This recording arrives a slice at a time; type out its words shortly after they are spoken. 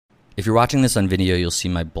If you're watching this on video, you'll see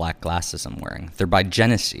my black glasses I'm wearing. They're by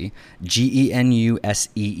Genesee,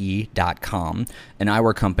 GENUSEE.com, an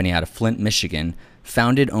eyewear company out of Flint, Michigan,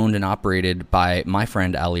 founded, owned, and operated by my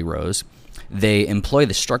friend Ali Rose. They employ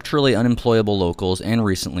the structurally unemployable locals and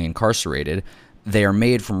recently incarcerated. They are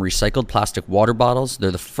made from recycled plastic water bottles. They're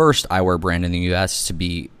the first eyewear brand in the U.S. to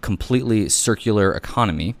be completely circular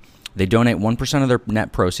economy. They donate 1% of their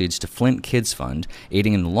net proceeds to Flint Kids Fund,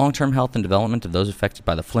 aiding in the long-term health and development of those affected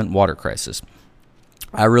by the Flint water crisis.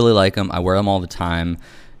 I really like them. I wear them all the time.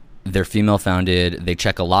 They're female-founded. They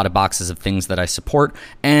check a lot of boxes of things that I support,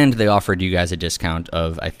 and they offered you guys a discount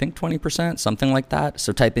of, I think, 20%, something like that.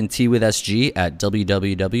 So type in T with SG at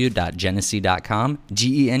www.genesee.com,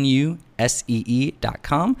 GENUSEE.com,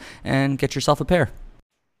 and get yourself a pair.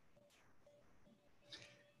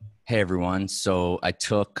 Hey everyone, so I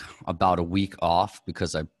took about a week off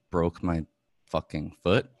because I broke my fucking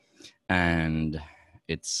foot and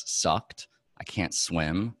it's sucked. I can't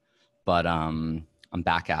swim, but I'm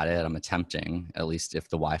back at it. I'm attempting, at least if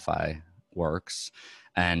the Wi-Fi works.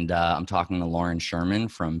 And I'm talking to Lauren Sherman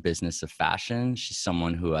from Business of Fashion. She's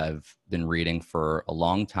someone who I've been reading for a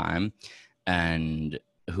long time and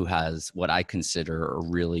who has what I consider a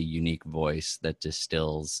really unique voice that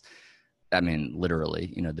distills, I mean,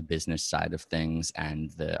 literally, you know, the business side of things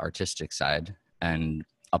and the artistic side, and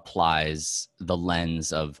applies the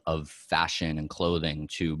lens of fashion and clothing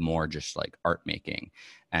to more just like art making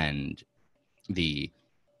and the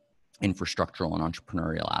infrastructural and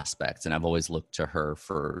entrepreneurial aspects. And I've always looked to her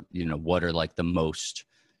for, you know, what are like the most,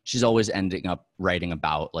 she's always ending up writing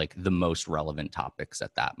about like the most relevant topics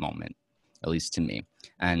at that moment, at least to me.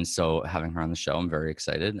 And so having her on the show, I'm very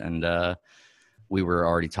excited. And, we were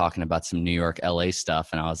already talking about some New York, LA stuff.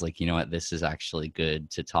 And I was like, you know what, this is actually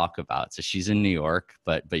good to talk about. So she's in New York,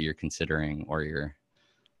 but you're considering, or you're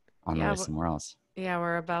on the way somewhere else. Yeah,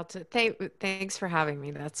 we're about to. Thanks for having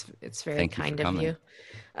me. It's very Thank you for kind of coming. you.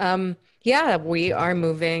 Yeah, we are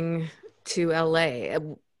moving to LA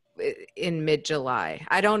in mid-July.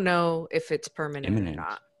 I don't know if it's permanent Imminent. or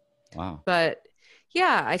not. Wow. But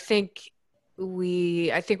yeah, I think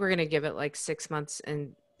we're gonna give it like 6 months,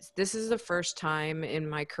 and this is the first time in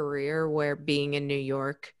my career where being in New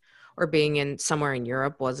York or being in somewhere in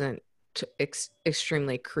Europe wasn't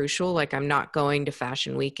extremely crucial. Like, I'm not going to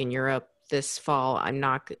Fashion Week in Europe this fall.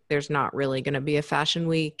 There's not really going to be a Fashion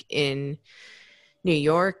Week in New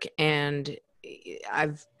York. And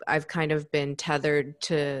I've kind of been tethered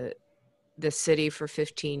to the city for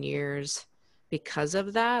 15 years because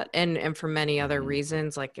of that, and for many other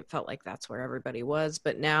reasons. Like, it felt like that's where everybody was,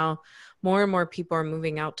 but now more and more people are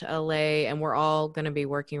moving out to LA, and we're all going to be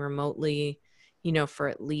working remotely, you know, for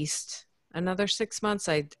at least another 6 months.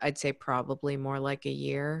 I'd say probably more like a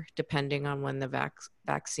year, depending on when the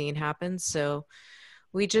vaccine happens. So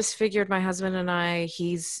we just figured, my husband and I,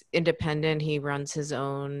 he's independent, he runs his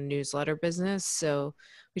own newsletter business, so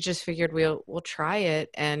we just figured we'll try it.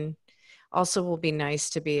 And also will be nice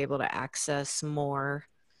to be able to access more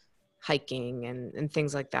hiking and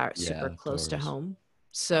things like that, super close to home.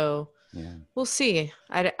 So we'll see.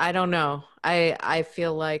 I don't know. I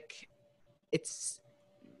feel like it's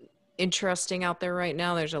interesting out there right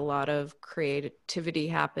now. There's a lot of creativity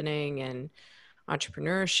happening and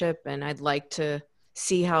entrepreneurship, and I'd like to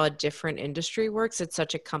see how a different industry works. It's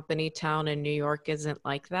such a company town, and New York isn't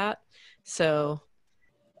like that. So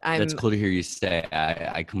that's cool to hear you say.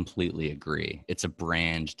 I completely agree. It's a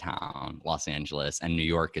brand town, Los Angeles, and New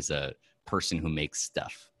York is a person who makes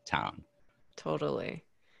stuff town. Totally.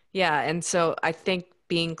 Yeah. And so I think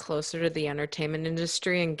being closer to the entertainment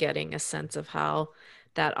industry and getting a sense of how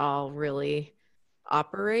that all really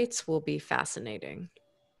operates will be fascinating.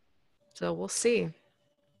 So we'll see.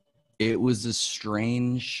 It was a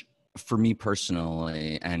strange, for me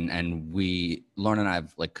personally, and Lauren and I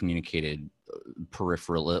have like communicated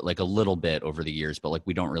peripheral, like a little bit over the years, but like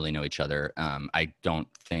we don't really know each other. I don't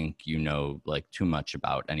think you know like too much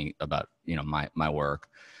about you know my work,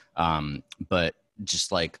 but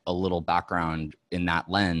just like a little background in that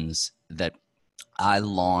lens, that I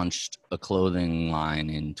launched a clothing line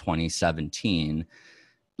in 2017,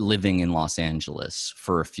 living in Los Angeles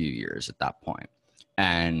for a few years at that point.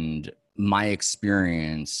 And my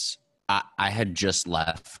experience, I had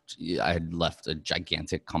left a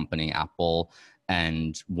gigantic company, Apple,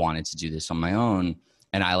 and wanted to do this on my own.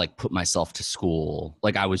 And I like put myself to school.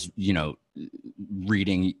 Like, I was, you know,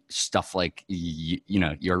 reading stuff like, you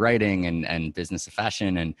know, your writing and Business of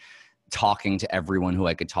Fashion, and talking to everyone who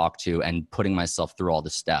I could talk to, and putting myself through all the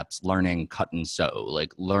steps, learning cut and sew,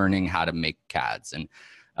 like learning how to make CADs. And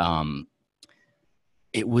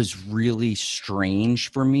it was really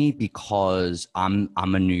strange for me because I'm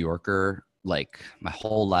a New Yorker. Like my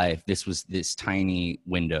whole life, this was this tiny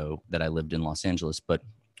window that I lived in Los Angeles, but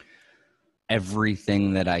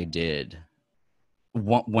everything that I did,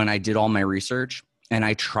 when I did all my research and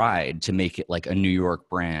I tried to make it like a New York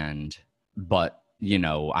brand, but you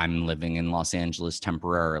know, I'm living in Los Angeles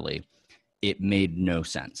temporarily, it made no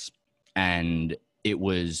sense. And it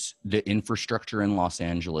was, the infrastructure in Los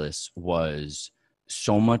Angeles was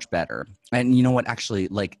so much better. And you know what, actually,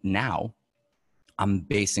 like now I'm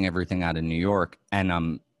basing everything out of New York, and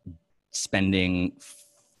I'm spending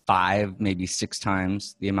 5, maybe 6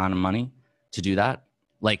 times the amount of money to do that.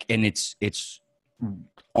 Like, and it's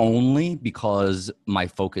only because my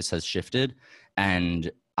focus has shifted,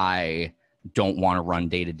 and I don't want to run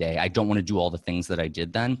day to day. I don't want to do all the things that I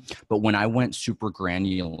did then. But when I went super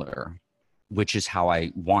granular, which is how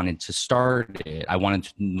I wanted to start it, I wanted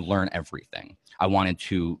to learn everything. I wanted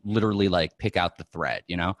to literally like pick out the thread,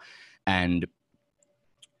 you know? And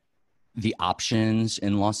the options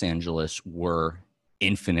in Los Angeles were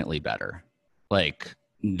infinitely better. Like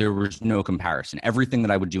there was no comparison. Everything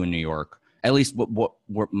that I would do in New York, at least what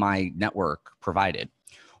my network provided,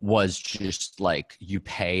 was just like you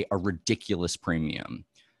pay a ridiculous premium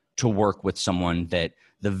to work with someone that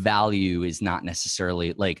the value is not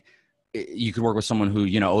necessarily like, you could work with someone who,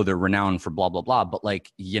 you know, oh, they're renowned for blah, blah, blah. But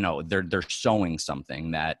like, you know, they're showing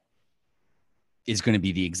something that is going to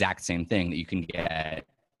be the exact same thing that you can get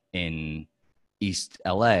in East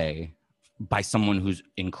LA by someone who's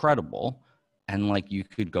incredible. And like, you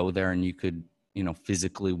could go there and you could, you know,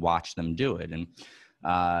 physically watch them do it. And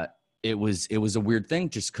it was a weird thing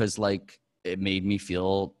just because like it made me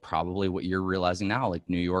feel probably what you're realizing now. Like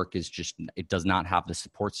New York is just, it does not have the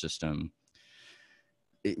support system.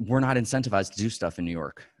 We're not incentivized to do stuff in New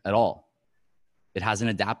York at all. It hasn't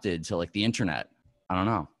adapted to like the internet. I don't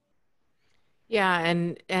know. Yeah,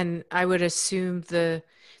 and I would assume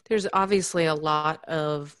there's obviously a lot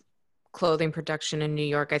of clothing production in New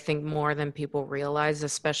York, I think more than people realize,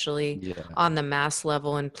 especially Yeah. on the mass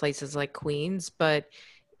level in places like Queens. But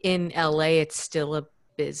in LA, it's still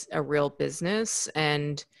a real business,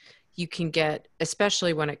 and you can get,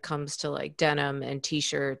 especially when it comes to like denim and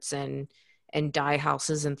t-shirts and dye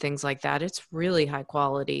houses and things like that, it's really high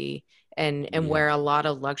quality, and Yeah. where a lot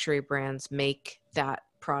of luxury brands make that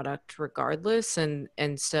product regardless.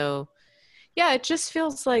 And so yeah, it just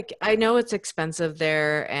feels like, I know it's expensive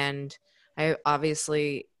there, and I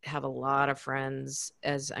obviously have a lot of friends,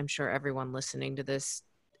 as I'm sure everyone listening to this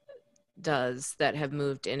does, that have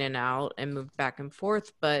moved in and out and moved back and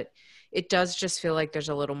forth, but it does just feel like there's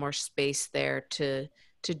a little more space there to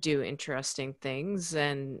do interesting things.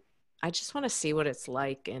 And I just want to see what it's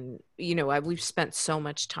like. And you know, we've spent so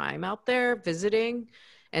much time out there visiting,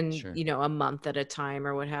 and Sure. you know, a month at a time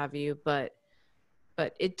or what have you, but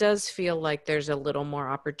it does feel like there's a little more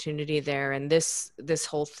opportunity there. And this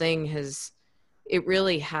whole thing has, it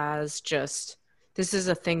really has just, this is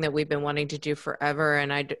a thing that we've been wanting to do forever.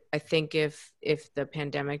 And I think if the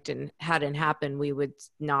pandemic hadn't happened, we would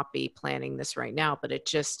not be planning this right now. But it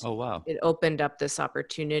just, Oh, wow. it opened up this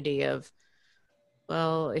opportunity of,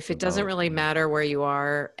 well, if it doesn't Remote. really Yeah. matter where you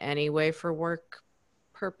are anyway for work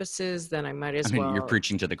purposes, then I might I as mean, you're well.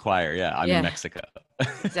 preaching to the choir. Yeah. I'm in Yeah, Mexico.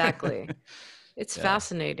 exactly. It's Yeah.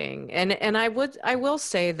 fascinating. And I will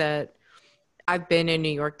say that I've been in New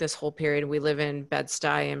York this whole period. We live in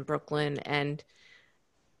Bed-Stuy in Brooklyn, and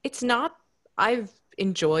it's not, I've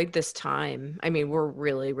enjoyed this time. I mean, we're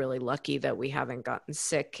really, really lucky that we haven't gotten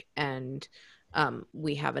sick, and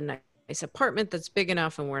we have a nice apartment that's big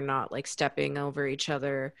enough, and we're not like stepping over each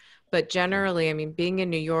other. But Sure. generally, I mean, being in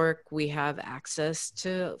New York, we have access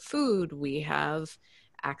to food, we have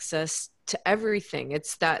access to everything.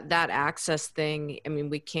 It's that access thing. I mean,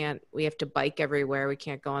 we have to bike everywhere. We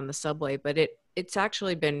can't go on the subway, but it's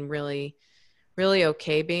actually been really, really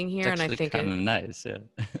okay being It's here. And I actually think kind of nice. Yeah.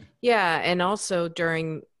 yeah, and also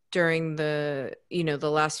during the, you know,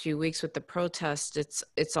 the last few weeks with the protest,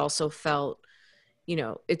 it's also felt, you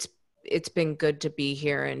know, it's been good to be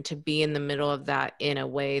here and to be in the middle of that in a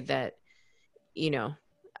way that, you know,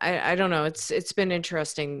 I don't know, it's been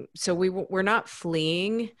interesting. So we're not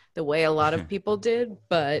fleeing the way a lot of people did,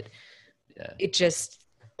 but Yeah. it just,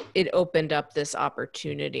 it opened up this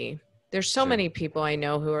opportunity. There's so Sure. many people I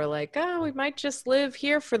know who are like, oh, we might just live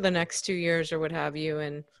here for the next 2 years or what have you.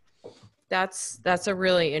 And that's a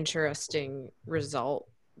really interesting result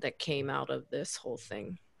that came out of this whole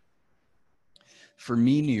thing. For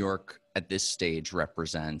me, New York at this stage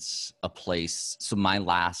represents a place. So my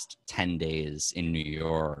last 10 days in New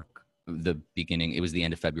York, it was the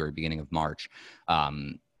end of February, beginning of March,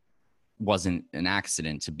 wasn't an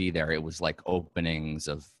accident to be there. It was like openings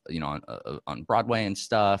of, on Broadway and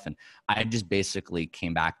stuff. And I just basically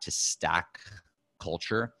came back to stack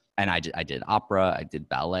culture. And I did opera, I did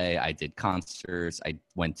ballet, I did concerts, I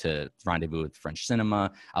went to Rendezvous with French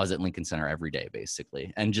Cinema. I was at Lincoln Center every day,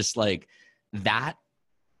 basically. And just like that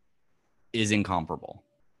is incomparable.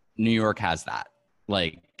 New York has that.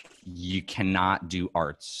 Like, you cannot do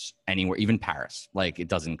arts anywhere, even Paris. Like, it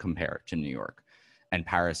doesn't compare to New York. And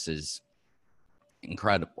Paris is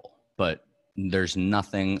incredible, but there's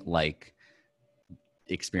nothing like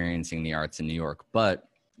experiencing the arts in New York. But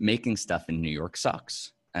making stuff in New York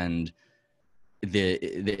sucks. And the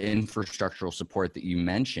infrastructural support that you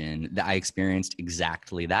mentioned, that I experienced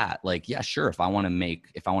exactly that. Like, yeah, sure, if I want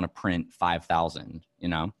to print 5,000,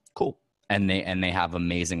 cool. And they have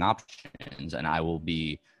amazing options, and I will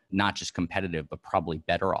be not just competitive, but probably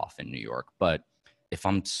better off in New York. But if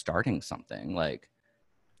I'm starting something, like,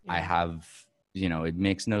 I have, it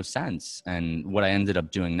makes no sense. And what I ended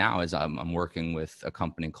up doing now is I'm working with a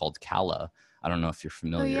company called Cala. I don't know if you're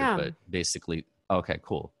familiar, but basically, okay,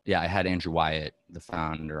 cool. Yeah, I had Andrew Wyatt, the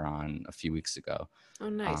founder, on a few weeks ago. Oh,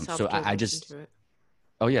 nice. So I just,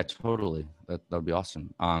 oh yeah, totally. That would be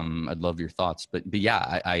awesome. I'd love your thoughts. But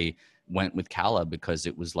yeah, I went with Cala because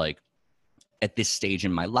it was like, at this stage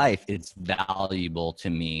in my life, it's valuable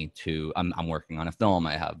to me to, I'm working on a film.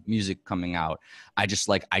 I have music coming out. I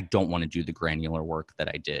don't want to do the granular work that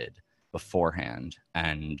I did beforehand.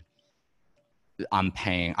 And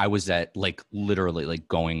I was at literally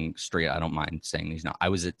going straight, I don't mind saying these now. I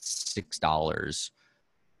was at $6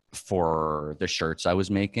 for the shirts I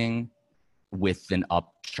was making with an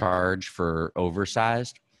upcharge for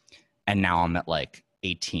oversized. And now I'm at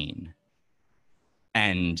 18.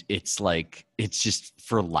 And it's just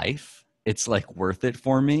for life. It's worth it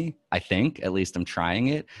for me. I think, at least I'm trying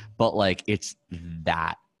it, but it's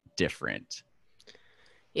that different.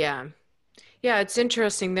 Yeah. Yeah, it's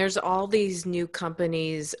interesting. There's all these new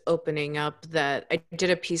companies opening up that I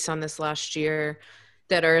did a piece on this last year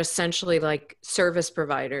that are essentially like service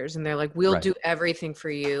providers. And they're like, we'll do everything for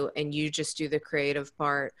you. And you just do the creative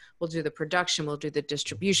part. We'll do the production. We'll do the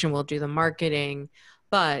distribution. We'll do the marketing.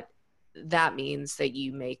 But that means that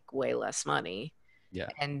you make way less money. Yeah.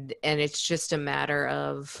 And it's just a matter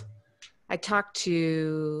of, I talked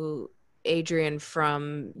to Adrian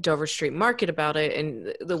from Dover Street Market about it,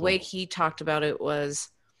 and the way he talked about it was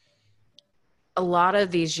a lot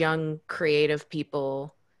of these young creative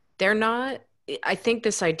people, I think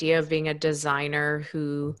this idea of being a designer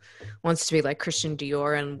who wants to be like Christian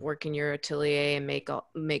Dior and work in your atelier and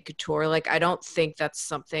make couture, I don't think that's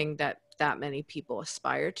something that many people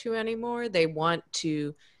aspire to anymore. They want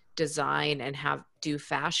to design and do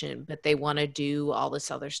fashion, but they want to do all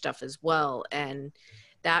this other stuff as well. And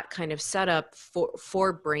that kind of setup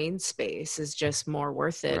for brain space is just more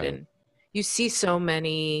worth it. Right. And you see so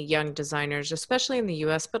many young designers, especially in the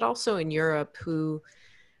US, but also in Europe, who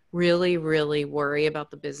really, really worry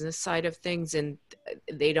about the business side of things, and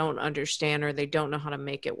they don't understand, or they don't know how to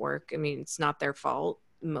make it work. I mean, it's not their fault.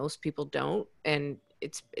 Most people don't. And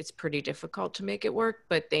it's pretty difficult to make it work,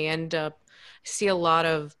 but they end up, see a lot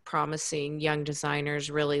of promising young designers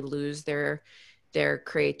really lose their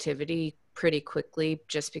creativity pretty quickly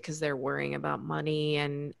just because they're worrying about money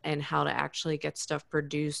and how to actually get stuff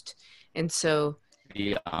produced. And so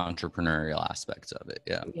the entrepreneurial aspects of it.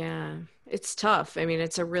 Yeah, it's tough. I mean,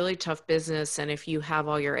 it's a really tough business. And if you have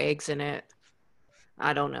all your eggs in it,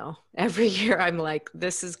 I don't know. Every year I'm like,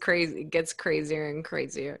 this is crazy. It gets crazier and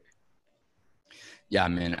crazier. Yeah, I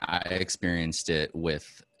mean, I experienced it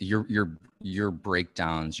with your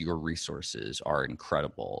breakdowns. Your resources are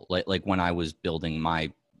incredible. Like when I was building my,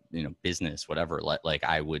 business, whatever. Like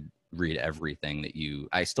I would read everything that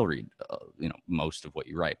I still read, most of what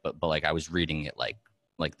you write. But I was reading it like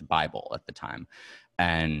the Bible at the time,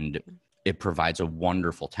 and it provides a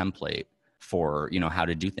wonderful template for how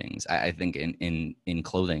to do things. I think in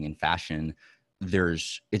clothing and fashion,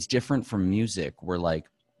 it's different from music, where like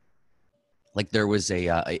there was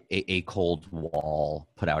a Cold Wall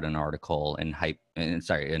put out an article in High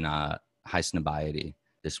Snobiety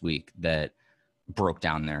this week that broke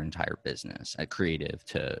down their entire business, at creative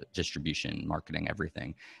to distribution, marketing,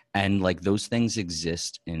 everything. And those things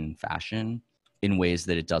exist in fashion in ways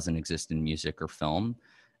that it doesn't exist in music or film.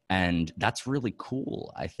 And that's really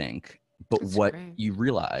cool, I think. But that's what great. You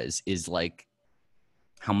realize is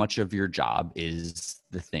how much of your job is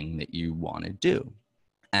the thing that you want to do.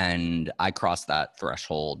 And I crossed that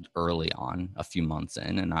threshold early on, a few months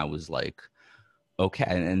in, and I was like, okay.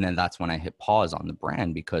 And then that's when I hit pause on the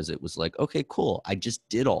brand, because it was like, okay, cool. I just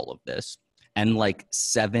did all of this. And like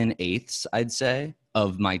 7/8, I'd say,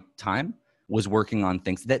 of my time was working on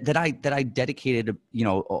things that I dedicated,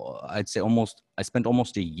 I'd say I spent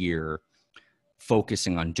almost a year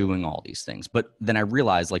focusing on doing all these things. But then I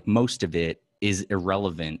realized like most of it is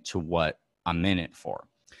irrelevant to what I'm in it for.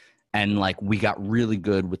 And like we got really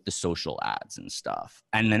good with the social ads and stuff.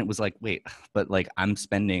 And then it was like, wait, but like I'm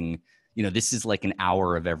spending, this is like an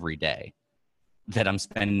hour of every day that I'm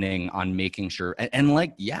spending on making sure. And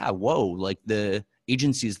like, yeah, whoa, like the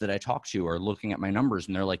agencies that I talk to are looking at my numbers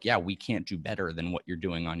and they're like, yeah, we can't do better than what you're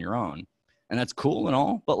doing on your own. And that's cool and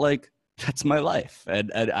all, but like, that's my life.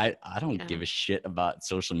 And I don't give a shit about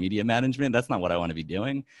social media management. That's not what I want to be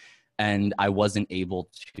doing. And I wasn't able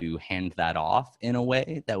to hand that off in a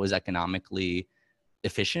way that was economically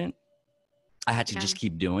efficient. I had to just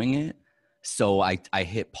keep doing it. So I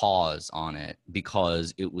hit pause on it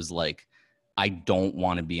because it was like, I don't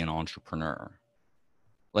want to be an entrepreneur.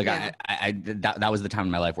 Like that was the time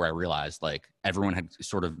in my life where I realized like everyone had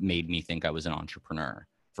sort of made me think I was an entrepreneur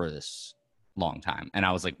for this long time. And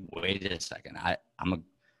I was like, wait a second, I'm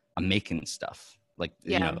making stuff like,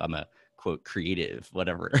 I'm a quote creative,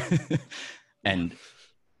 whatever. And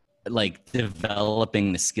like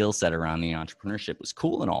developing the skill set around the entrepreneurship was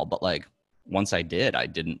cool and all, but like once I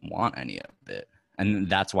didn't want any of it. And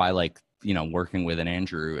that's why like, working with an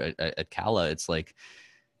Andrew at Cala, it's like,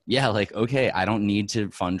 yeah, like, okay, I don't need to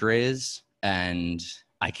fundraise and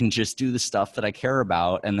I can just do the stuff that I care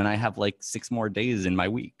about. And then I have like 6 more days in my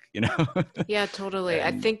week, Yeah, totally.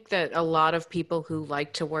 I think that a lot of people who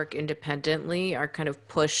like to work independently are kind of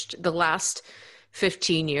pushed. The last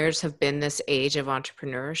 15 years have been this age of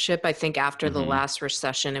entrepreneurship. I think after the last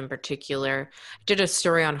recession in particular, I did a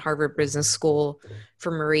story on Harvard Business School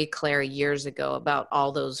for Marie Claire years ago about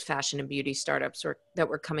all those fashion and beauty startups that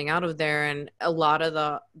were coming out of there. And a lot of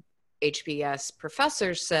the HBS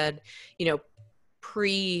professors said,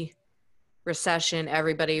 pre-recession,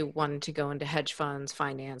 everybody wanted to go into hedge funds,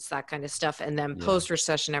 finance, that kind of stuff. And then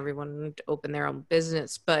post-recession, everyone wanted to open their own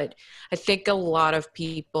business. But I think a lot of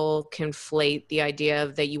people conflate the idea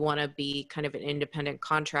of that you want to be kind of an independent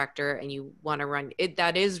contractor and you want to run it.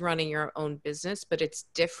 That is running your own business, but it's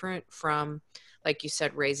different from, like you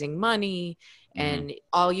said, raising money. And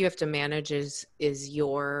all you have to manage is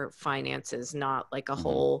your finances, not like a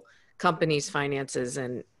whole company's finances.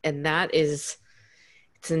 And that is,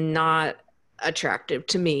 it's not attractive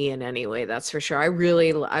to me in any way, that's for sure. I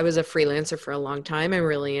was a freelancer for a long time and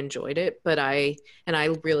really enjoyed it, but I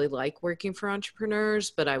really like working for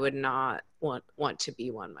entrepreneurs, but I would not want to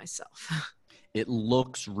be one myself. It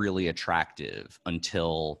looks really attractive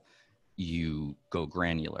until you go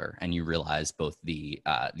granular and you realize both the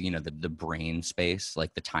the brain space,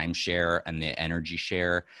 like the timeshare and the energy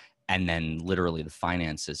share, and then literally the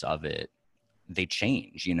finances of it, they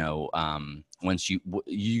change. Once you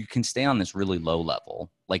can stay on this really low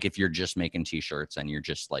level, like if you're just making t-shirts and you're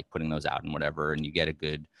just like putting those out and whatever, and you get a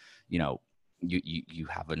good, you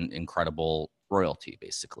have an incredible royalty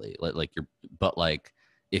basically, but like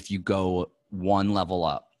if you go one level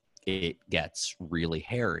up, it gets really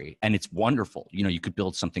hairy and it's wonderful. You could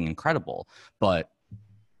build something incredible, but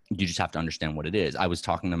you just have to understand what it is. I was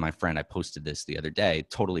talking to my friend, I posted this the other day,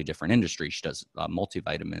 totally different industry. She does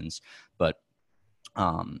multivitamins, but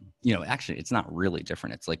actually it's not really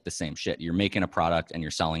different. It's like the same shit. You're making a product and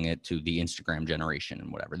you're selling it to the Instagram generation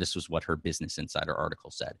and whatever. This was what her Business Insider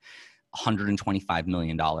article said. $125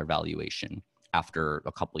 million valuation after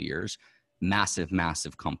a couple of years. Massive,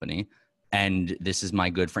 massive company. And this is my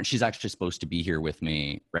good friend. She's actually supposed to be here with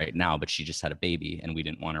me right now, but she just had a baby and we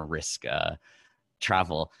didn't want to risk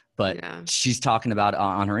travel. But she's talking about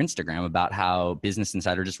on her Instagram about how Business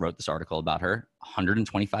Insider just wrote this article about her,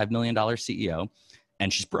 $125 million CEO,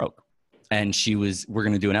 and she's broke. And we're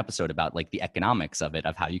going to do an episode about like the economics of it,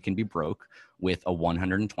 of how you can be broke with a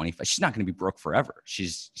 125. She's not going to be broke forever.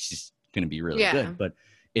 She's going to be really good. But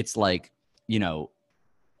it's like,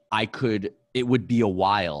 it would be a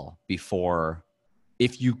while before,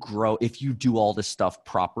 if you do all this stuff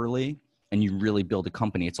properly and you really build a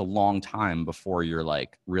company, it's a long time before you're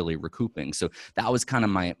like really recouping. So that was kind of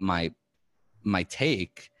my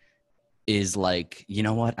take is like, you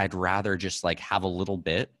know what? I'd rather just like have a little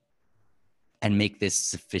bit and make this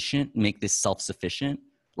self-sufficient.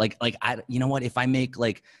 Like you know what? If I make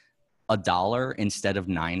like $1 instead of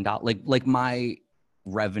 $9, like my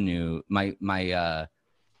revenue, my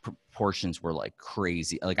proportions were like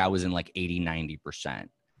crazy. Like I was in like 80-90%,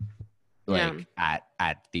 like at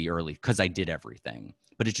the early, because I did everything,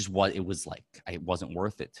 but it wasn't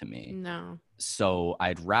worth it to me. No. So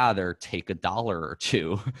I'd rather take $1 or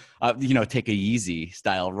 $2, take a Yeezy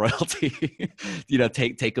style royalty, take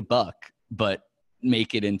 $1, but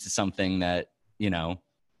make it into something that, you know,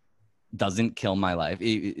 doesn't kill my life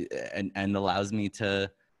and allows me to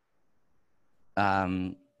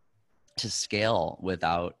scale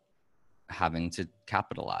without having to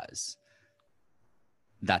capitalize.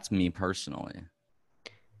 That's me personally.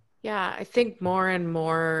 Yeah, I think more and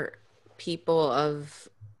more people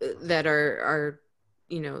that are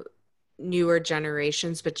you know, newer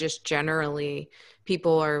generations, but just generally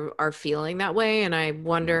people are feeling that way, and I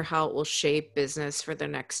wonder how it will shape business for the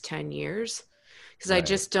next 10 years, because I Right.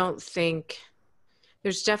 just don't think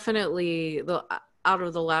there's definitely the out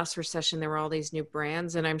of the last recession there were all these new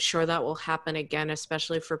brands, and I'm sure that will happen again,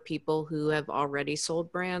 especially for people who have already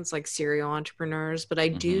sold brands like serial entrepreneurs. But I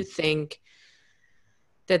do think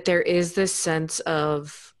that there is this sense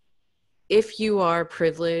of, if you are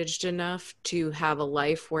privileged enough to have a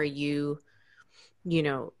life where you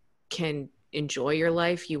know, can enjoy your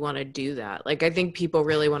life, you want to do that. Like, I think people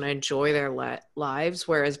really want to enjoy their lives,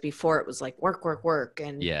 whereas before it was like work, work, work.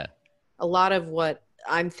 And Yeah. a lot of what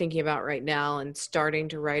I'm thinking about right now and starting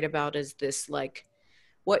to write about is this, like,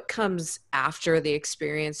 what comes after the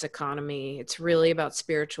experience economy. It's really about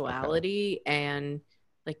spirituality and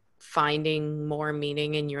like finding more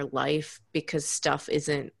meaning in your life because stuff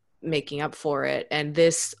isn't making up for it. And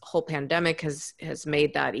this whole pandemic has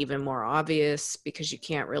made that even more obvious, because you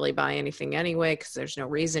can't really buy anything anyway because there's no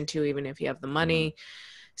reason to, even if you have the money.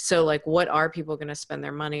 So like, what are people going to spend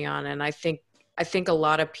their money on? And I think a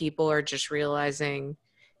lot of people are just realizing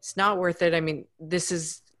it's not worth it. I mean, this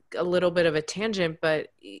is a little bit of a tangent, but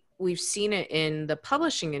we've seen it in the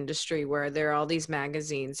publishing industry where there are all these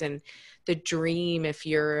magazines, and the dream, if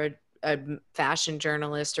you're a fashion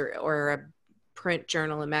journalist or a print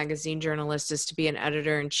journal, a magazine journalist, is to be an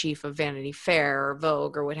editor-in-chief of Vanity Fair or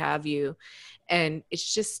Vogue or what have you. And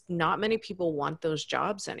it's just not many people want those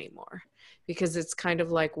jobs anymore, because it's kind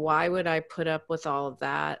of like, why would I put up with all of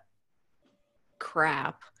that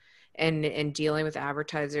crap and dealing with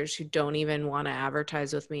advertisers who don't even want to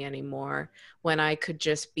advertise with me anymore, when I could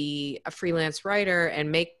just be a freelance writer and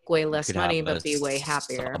make way less money but be way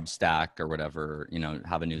happier. Substack or whatever, you know,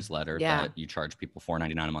 have a newsletter Yeah. that you charge people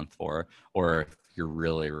 $4.99 a month for, or if you're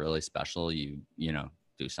really, really special, you know,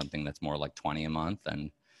 do something that's more like 20 a month, and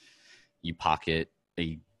you pocket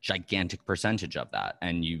a gigantic percentage of that,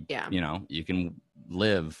 and you know, you can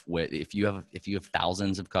live with, if you have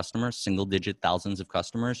thousands of customers, single digit thousands of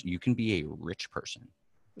customers, you can be a rich person.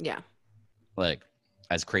 Yeah. Like,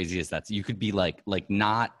 as crazy as that's, you could be like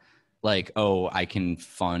not like, oh, I can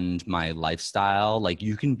fund my lifestyle. Like,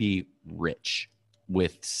 you can be rich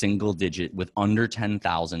with single digit, with under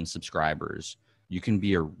 10,000 subscribers. You can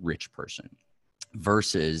be a rich person.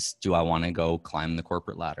 Versus, do I want to go climb the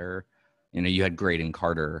corporate ladder? You know, you had Graydon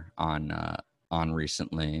Carter on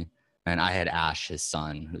recently, and I had Ash, his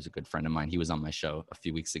son, who's a good friend of mine. He was on my show a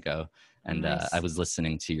few weeks ago, and Nice. I was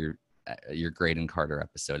listening to your Graydon Carter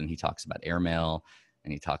episode, and he talks about airmail,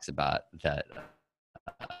 and he talks about that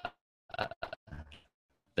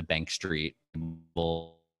the Bank Street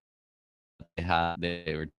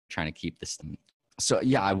they were trying to keep this. So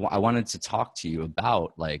yeah, I wanted to talk to you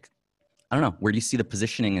about, like, I don't know, where do you see the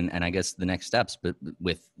positioning and I guess the next steps, but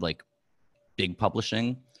with like big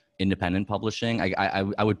publishing, independent publishing.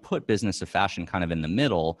 I would put Business of Fashion kind of in the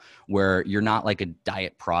middle, where you're not like a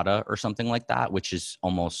Diet Prada or something like that, which is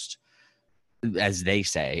almost, as they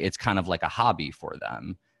say, it's kind of like a hobby for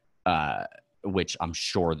them, which I'm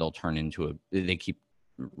sure they'll turn into they keep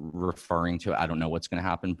referring to it. I don't know what's going to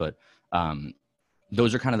happen, but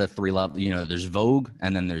those are kind of the three levels. You know, there's Vogue,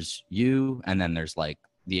 and then there's you, and then there's like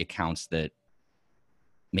the accounts that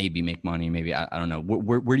maybe make money, maybe I don't know.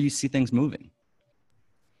 Where do you see things moving?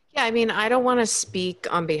 Yeah, I mean, I don't want to speak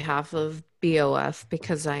on behalf of BOF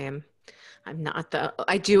because I'm not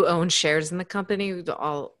I do own shares in the company.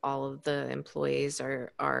 All of the employees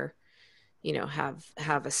are, you know, have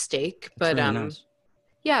a stake, That's but really nice.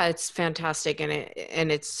 yeah, it's fantastic, and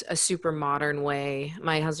it's a super modern way.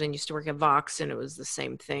 My husband used to work at Vox, and it was the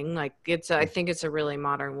same thing. Like, I think it's a really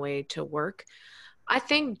modern way to work. I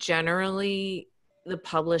think generally the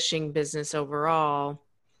publishing business overall,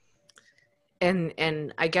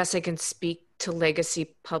 and I guess I can speak to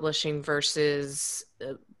legacy publishing versus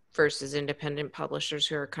independent publishers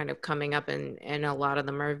who are kind of coming up, and a lot of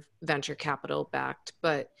them are venture capital backed.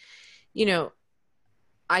 But, you know,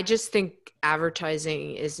 I just think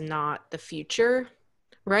advertising is not the future.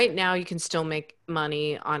 Right now, you can still make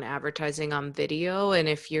money on advertising on video. And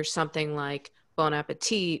if you're something like Bon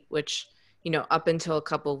Appetit, which, you know, up until a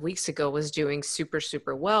couple of weeks ago was doing super,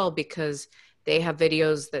 super well because they have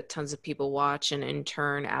videos that tons of people watch, and in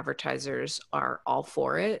turn, advertisers are all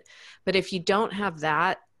for it. But if you don't have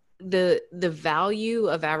that, the value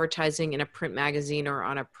of advertising in a print magazine or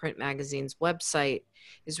on a print magazine's website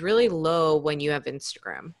is really low when you have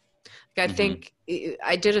Instagram. Like, I think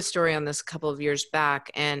I did a story on this a couple of years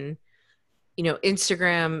back, and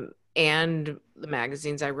Instagram and the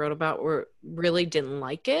magazines I wrote about really didn't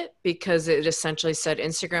like it, because it essentially said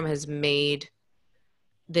Instagram has made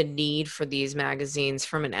the need for these magazines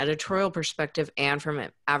from an editorial perspective and from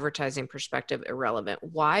an advertising perspective irrelevant.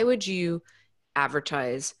 Why would you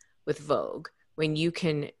advertise with Vogue when you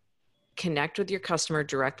can connect with your customer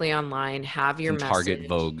directly online, have your and target message?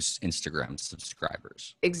 Vogue's Instagram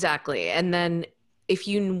subscribers. Exactly. And then if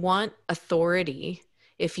you want authority,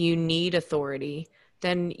 if you need authority,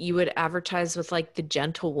 then you would advertise with like the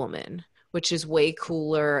Gentlewoman, which is way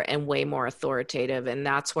cooler and way more authoritative. And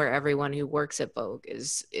that's where everyone who works at Vogue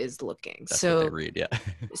is looking. That's what they read, yeah.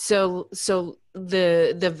 So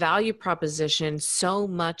the value proposition, so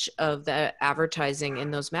much of the advertising in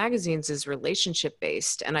those magazines is relationship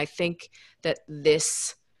based. And I think that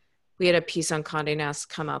we had a piece on Condé Nast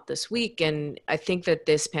come out this week, and I think that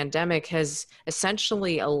this pandemic has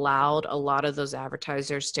essentially allowed a lot of those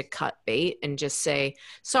advertisers to cut bait and just say,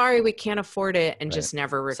 sorry, we can't afford it, and just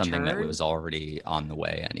never return. Something that was already on the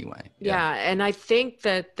way anyway. Yeah, and I think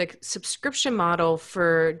that the subscription model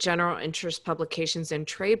for general interest publications and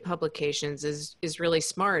trade publications is really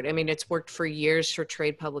smart. I mean, it's worked for years for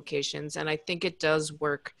trade publications, and I think it does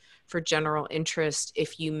work for general interest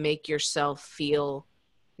if you make yourself feel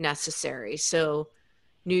necessary. So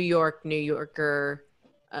New Yorker,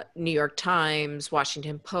 New York Times,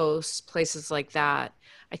 Washington Post, places like that.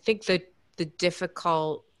 I think that the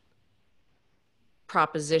difficult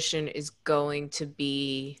proposition is going to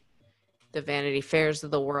be the Vanity Fairs of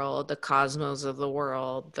the world, the Cosmos of the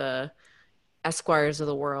world, the Esquires of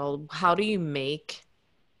the world. How do you make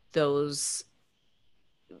those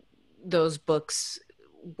books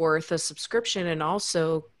worth a subscription? And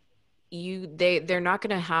also, they're not going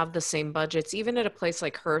to have the same budgets, even at a place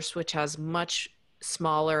like Hearst, which has much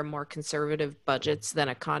smaller, more conservative budgets than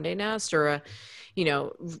a Condé Nast, or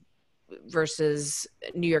versus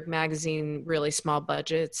New York Magazine, really small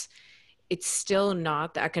budgets. It's still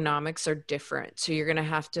not, the economics are different. So you're going to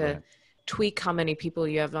have to tweak how many people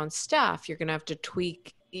you have on staff. You're going to have to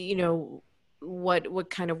tweak, what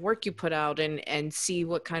kind of work you put out, and see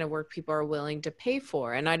what kind of work people are willing to pay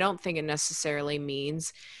for. And I don't think it necessarily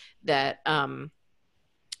means that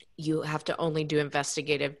you have to only do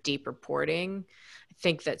investigative deep reporting. I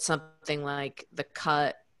think that something like The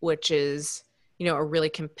Cut, which is, a really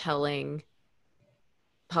compelling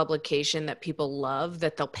publication that people love,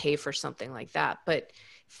 that they'll pay for something like that. But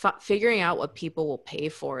figuring out what people will pay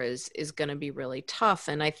for is going to be really tough.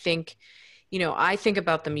 And I think, I think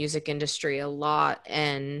about the music industry a lot,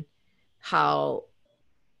 and how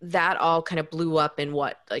that all kind of blew up in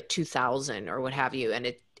like 2000 or what have you. And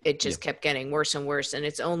it just kept getting worse and worse. And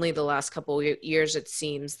it's only the last couple of years, it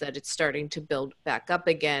seems, that it's starting to build back up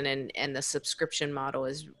again. And the subscription model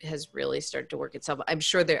has really started to work itself. I'm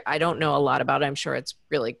sure I don't know a lot about it. I'm sure it's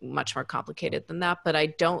really much more complicated than that, but I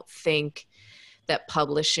don't think that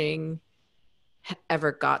publishing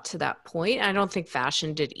ever got to that point. I don't think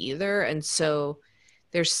fashion did either. And so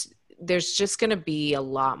there's just going to be a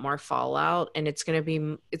lot more fallout, and it's going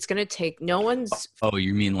to take Oh,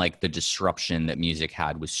 you mean like the disruption that music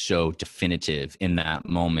had was so definitive in that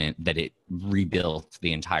moment that it rebuilt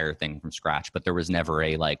the entire thing from scratch, but there was never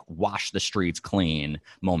a like wash the streets clean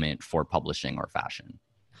moment for publishing or fashion.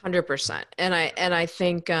 100%. And I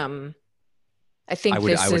think I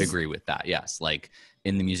would agree with that. Yes. Like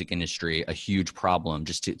in the music industry, a huge problem,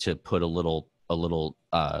 just to put a little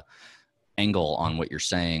angle on what you're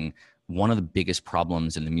saying. One of the biggest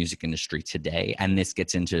problems in the music industry today, and this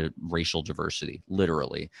gets into racial diversity,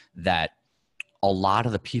 literally, that a lot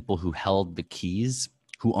of the people who held the keys,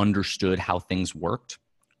 who understood how things worked,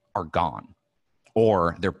 are gone,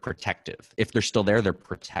 or they're protective. If they're still there, they're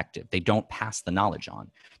protective. They don't pass the knowledge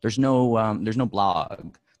on. There's no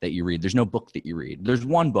blog that you read. There's no book that you read. There's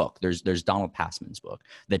one book. There's Donald Passman's book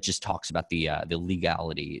that just talks about the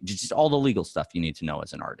legality, just all the legal stuff you need to know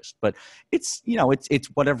as an artist. But it's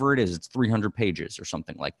whatever it is. It's 300 pages or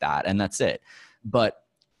something like that, and that's it. But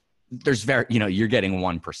there's you're getting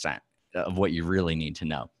 1% of what you really need to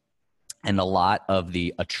know, and a lot of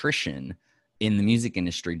the attrition in the music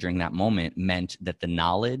industry during that moment meant that the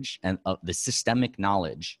knowledge and the systemic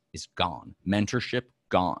knowledge is gone, mentorship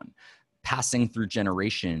gone. Passing through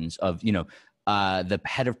generations of, the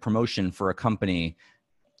head of promotion for a company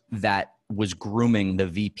that was grooming the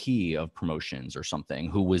VP of promotions or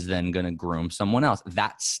something, who was then going to groom someone else.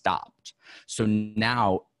 That stopped. So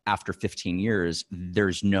now, after 15 years,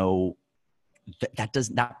 there's no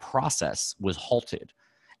that process was halted,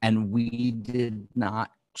 and we did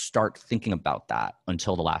not start thinking about that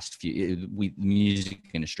until the last few. The music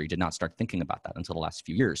industry did not start thinking about that until the last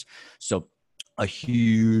few years. So a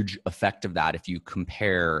huge effect of that, if you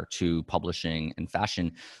compare to publishing and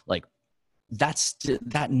fashion, like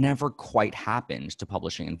that never quite happened to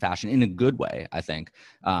publishing and fashion in a good way. I think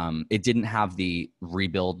it didn't have the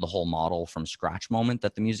rebuild the whole model from scratch moment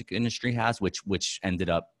that the music industry has, which ended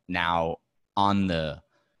up now on the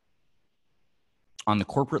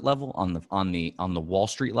corporate level, on the Wall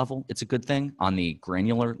Street level, it's a good thing. On the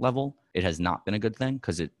granular level, it has not been a good thing,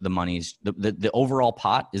 because the money's the overall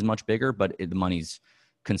pot is much bigger, but the money's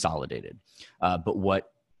consolidated. But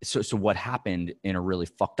what happened in a really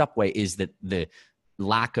fucked up way is that the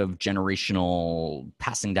lack of generational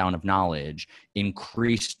passing down of knowledge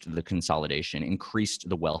increased the consolidation, increased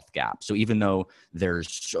the wealth gap. So even though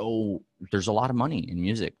there's a lot of money in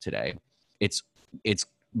music today, it's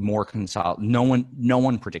more consolidated. No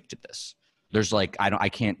one predicted this. There's like, I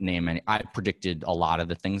can't name any. I predicted a lot of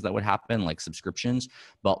the things that would happen, like subscriptions,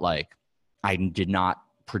 but like I did not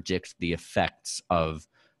predict the effects of,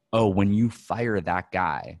 oh, when you fire that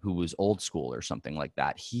guy who was old school or something like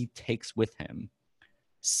that, he takes with him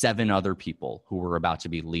 7 other people who were about to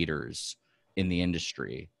be leaders in the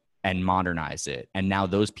industry and modernize it. And now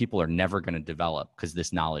those people are never going to develop because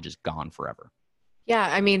this knowledge is gone forever. Yeah,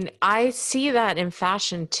 I mean, I see that in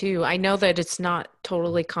fashion too. I know that it's not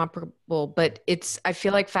totally comparable, but I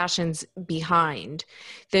feel like fashion's behind.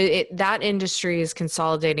 That industry is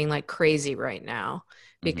consolidating like crazy right now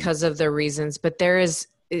because of the reasons. But there's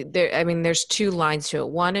 2 lines to it.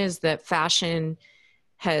 One is that fashion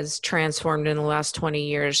has transformed in the last 20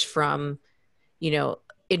 years from,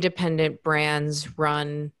 independent brands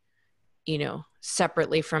run,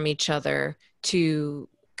 separately from each other, to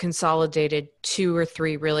consolidated 2 or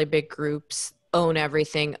 3 really big groups, own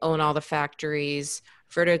everything, own all the factories,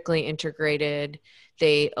 vertically integrated.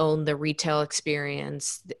 They own the retail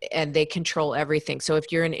experience and they control everything. So if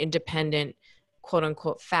you're an independent, quote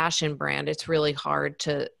unquote, fashion brand, it's really hard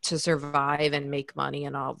to survive and make money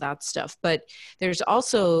and all that stuff. But there's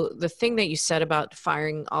also the thing that you said about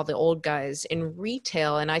firing all the old guys in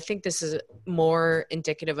retail. And I think this is more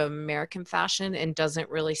indicative of American fashion and doesn't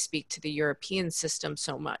really speak to the European system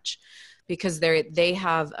so much, because they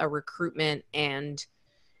have a recruitment and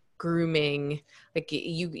grooming, like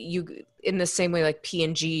you in the same way like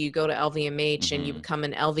P&G, you go to LVMH and you become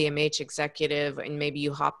an LVMH executive, and maybe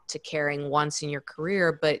you hop to Kering once in your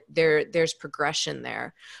career, but there's progression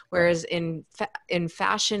there. Whereas in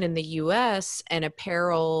fashion in the US and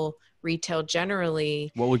apparel retail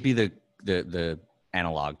generally, what would be the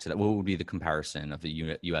analog to that? What would be the comparison of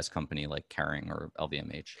the US company like Kering or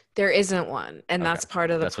LVMH? There isn't one, and that's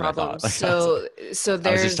part of the problem. So there's,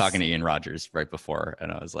 I was just talking to Ian Rogers right before,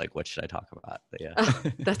 and I was like, "What should I talk about?" But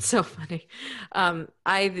yeah, that's so funny.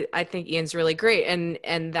 I think Ian's really great,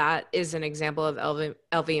 and that is an example of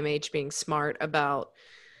LVMH being smart about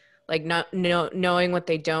like not knowing what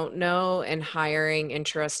they don't know and hiring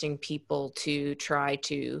interesting people to try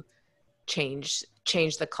to change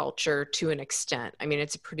the culture to an extent. I mean,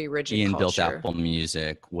 it's a pretty rigid Ian culture. built Apple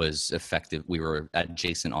Music, was effective. We were at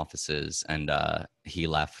adjacent offices, and he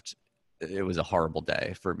left. It was a horrible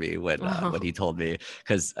day for me when he told me,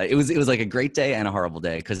 because it was like a great day and a horrible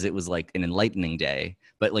day, because it was like an enlightening day.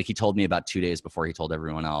 But like he told me about 2 days before he told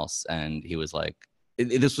everyone else, and he was like,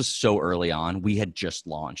 this was so early on. We had just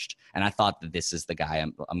launched, and I thought that this is the guy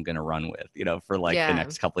I'm going to run with, for like the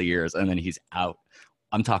next couple of years, and then he's out.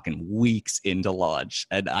 I'm talking weeks into launch,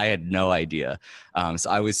 and I had no idea. So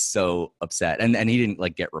I was so upset, and he didn't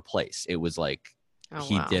like get replaced. It was like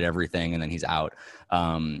he did everything, and then he's out.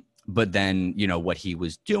 But then, what he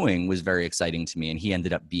was doing was very exciting to me, and he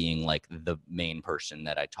ended up being like the main person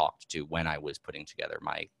that I talked to when I was putting together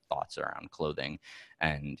my thoughts around clothing,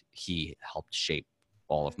 and he helped shape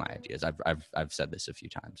all of my ideas. I've said this a few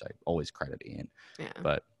times. I always credit Ian,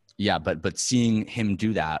 but seeing him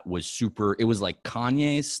do that was super. It was like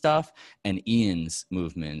Kanye's stuff and Ian's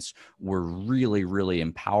movements were really, really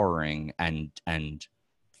empowering and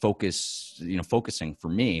focusing for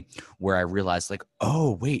me, where I realized like,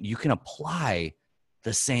 oh wait, you can apply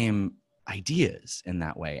the same ideas in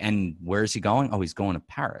that way. And where is he going? Oh, he's going to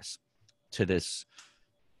Paris to this,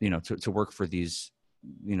 to work for these,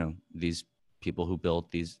 these people who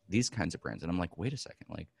build these kinds of brands. And I'm like, wait a second,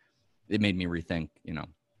 like it made me rethink,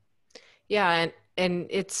 Yeah, and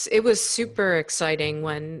it was super exciting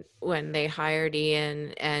when they hired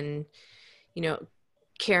Ian, and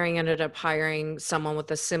Kering ended up hiring someone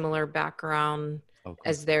with a similar background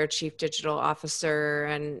as their chief digital officer,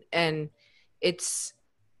 and it's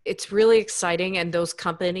it's really exciting, and those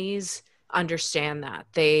companies understand that.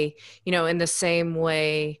 They, in the same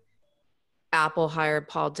way Apple hired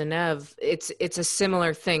Paul Deneuve, it's a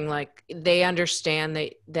similar thing. Like, they understand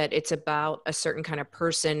that it's about a certain kind of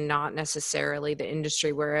person, not necessarily the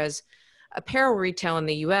industry. Whereas apparel retail in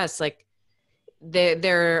the US, like,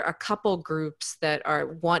 there are a couple groups that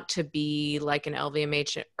want to be like an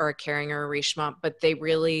LVMH or a Kering or a Richemont, but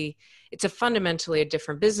it's a fundamentally a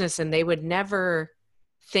different business, and they would never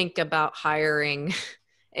think about hiring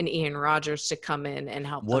an Ian Rogers to come in and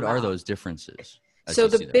help What them are out. those differences? So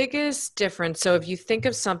the biggest difference, so if you think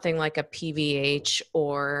of something like a PVH,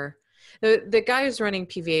 or the guy who's running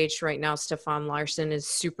PVH right now, Stefan Larsson, is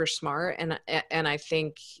super smart, and I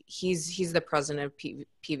think he's the president of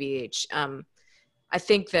PVH. I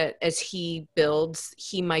think that as he builds,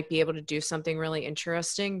 he might be able to do something really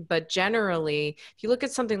interesting. But generally, if you look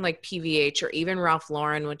at something like PVH, or even Ralph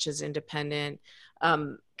Lauren, which is independent,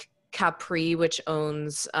 Capri, which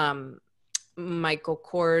owns Michael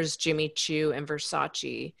Kors, Jimmy Choo, and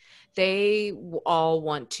Versace, they all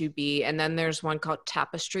want to be. And then there's one called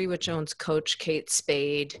Tapestry, which owns Coach, Kate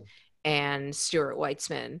Spade, and Stuart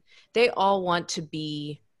Weitzman. They all want to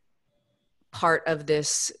be part of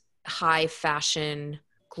this high fashion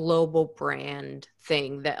global brand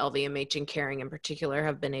thing that LVMH and Kering in particular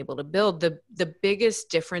have been able to build. The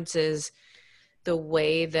biggest difference is the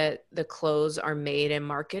way that the clothes are made and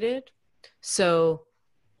marketed. So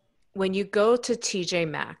when you go to TJ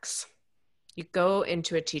Maxx, you go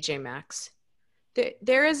into a TJ Maxx,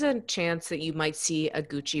 there is a chance that you might see a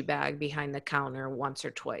Gucci bag behind the counter once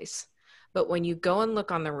or twice. But when you go and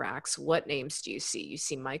look on the racks, what names do you see? You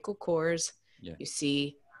see Michael Kors. Yeah.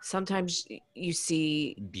 Sometimes you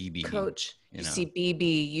see BB, Coach, you see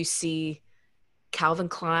BB, you see Calvin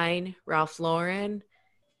Klein, Ralph Lauren,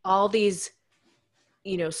 all these,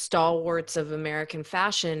 stalwarts of American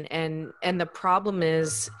fashion. And the problem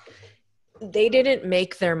is they didn't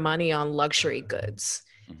make their money on luxury goods.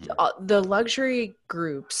 Mm-hmm. The luxury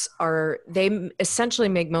groups they essentially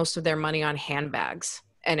make most of their money on handbags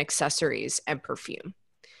and accessories and perfume.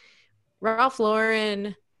 Ralph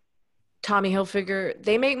Lauren, Tommy Hilfiger,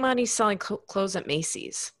 they make money selling clothes at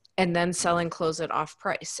Macy's and then selling clothes at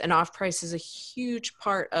off-price. And off-price is a huge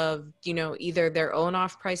part of, either their own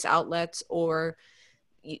off-price outlets or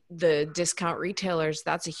the discount retailers.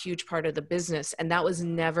 That's a huge part of the business. And that was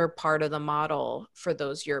never part of the model for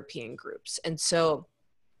those European groups. And so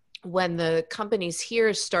when the companies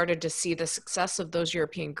here started to see the success of those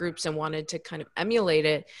European groups and wanted to kind of emulate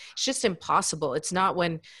it, it's just impossible. It's not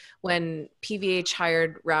when PVH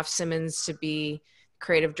hired Raf Simons to be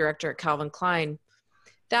creative director at Calvin Klein,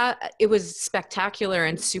 that it was spectacular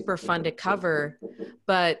and super fun to cover,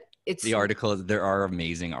 but the articles, there are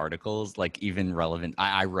amazing articles, like even relevant.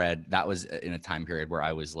 I read, that was in a time period where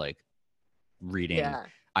I was like reading,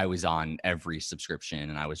 I was on every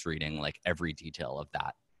subscription and I was reading like every detail of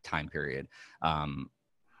that time period.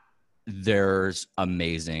 There's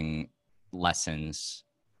amazing lessons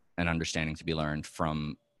and understanding to be learned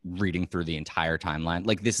from reading through the entire timeline.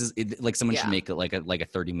 Like this is like someone should make it like a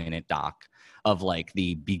 30-minute doc of like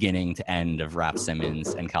the beginning to end of Raf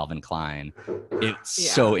Simons and Calvin Klein.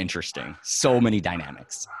 It's so interesting. So many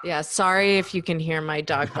dynamics. Yeah. Sorry if you can hear my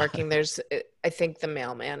dog barking. I think the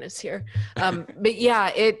mailman is here. But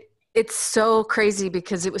yeah, it's so crazy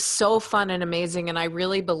because it was so fun and amazing. And I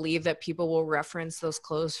really believe that people will reference those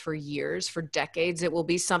clothes for years, for decades. It will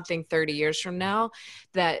be something 30 years from now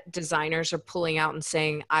that designers are pulling out and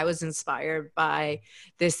saying, I was inspired by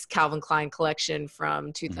this Calvin Klein collection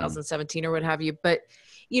from 2017 or what have you. But,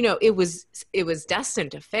 it was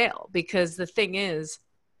destined to fail because the thing is,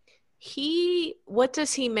 what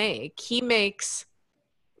does he make? He makes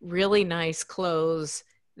really nice clothes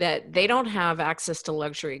that they don't have access to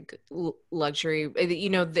luxury.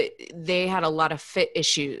 They had a lot of fit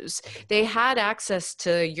issues. They had access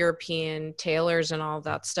to European tailors and all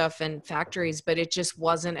that stuff and factories, but it just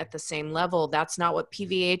wasn't at the same level. That's not what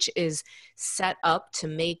PVH is set up to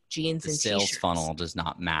make jeans and t-shirts. The sales t-shirts. Funnel does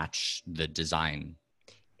not match the design.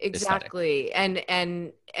 Exactly.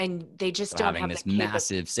 Aesthetic. And they just so don't having have this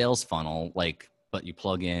massive sales funnel, like, but you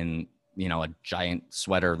plug in, a giant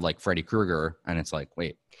sweater like Freddy Krueger, and it's like,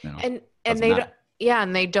 wait, and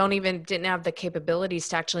they didn't have the capabilities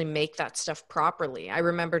to actually make that stuff properly. I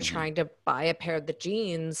remember trying to buy a pair of the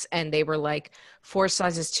jeans and they were like 4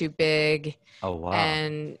 sizes too big. Oh wow.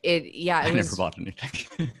 And I never bought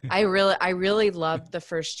anything. I really loved the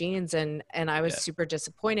first jeans and I was super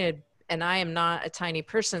disappointed, and I am not a tiny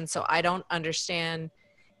person, so I don't understand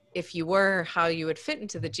if you were, how you would fit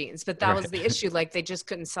into the jeans. But that was the issue. Like, they just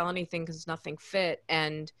couldn't sell anything because nothing fit.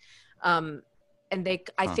 And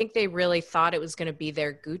I think they really thought it was going to be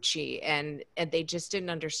their Gucci, and they just didn't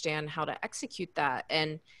understand how to execute that.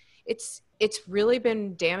 And it's really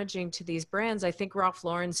been damaging to these brands. I think Ralph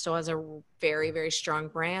Lauren still has a very, very strong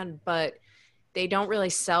brand, but they don't really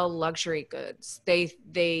sell luxury goods.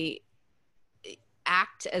 They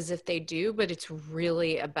act as if they do, but it's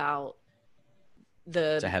really about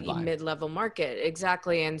the mid-level market.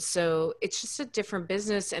 Exactly. And so it's just a different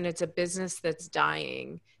business, and it's a business that's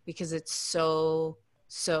dying because it's so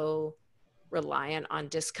reliant on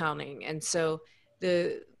discounting. And so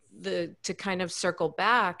the to kind of circle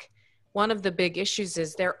back, one of the big issues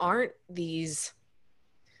is there aren't these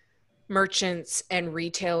merchants and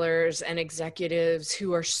retailers and executives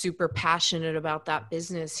who are super passionate about that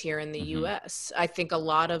business here in the US. I think a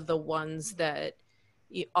lot of the ones that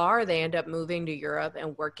they end up moving to Europe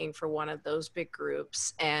and working for one of those big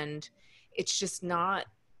groups. And it's just not,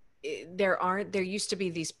 there used to be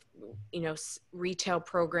these, retail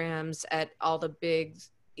programs at all the big,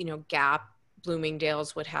 Gap,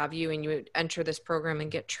 Bloomingdale's, what have you, and you would enter this program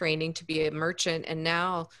and get training to be a merchant. And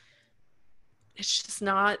now it's just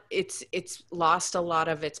not, it's lost a lot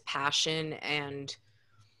of its passion and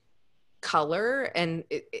color, and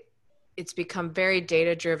it's become very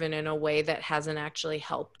data driven in a way that hasn't actually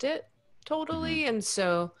helped it totally. And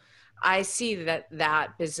so I see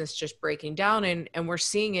that business just breaking down, and we're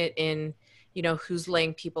seeing it in, who's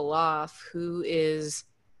laying people off, who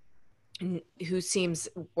seems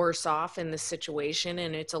worse off in the situation.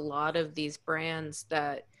 And it's a lot of these brands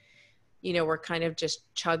that, we're kind of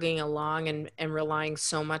just chugging along and relying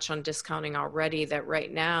so much on discounting already that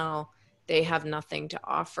right now they have nothing to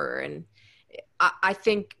offer. And I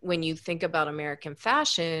think when you think about American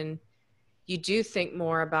fashion, you do think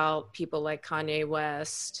more about people like Kanye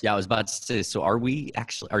West. Yeah, I was about to say, so are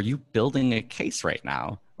you building a case right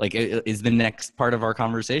now? Like, is the next part of our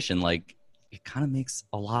conversation, like, it kind of makes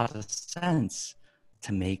a lot of sense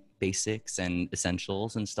to make basics and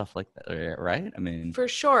essentials and stuff like that, right? I mean, for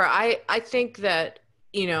sure. I think that,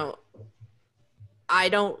 I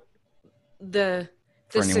don't, the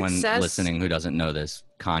for anyone success... listening who doesn't know this,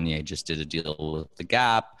 Kanye just did a deal with the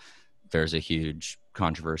Gap. There's a huge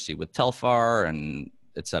controversy with Telfar and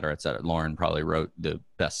et cetera, et cetera. Lauren probably wrote the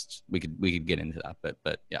best. We could get into that,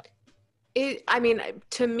 but yeah.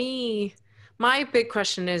 To me, my big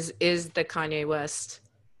question is the Kanye West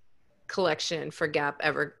collection for Gap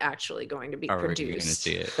ever actually going to be produced? Are we going to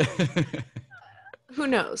see it? Who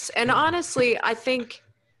knows? And honestly,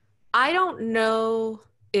 I don't know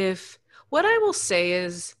if, what I will say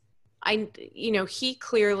is, he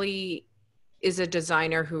clearly is a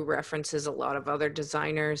designer who references a lot of other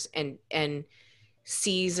designers and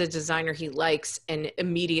sees a designer he likes and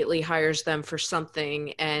immediately hires them for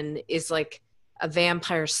something, and is like a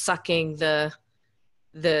vampire sucking the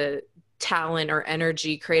talent or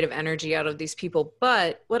creative energy out of these people.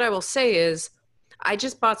 But what I will say is, I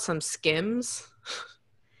just bought some Skims,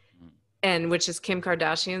 and which is Kim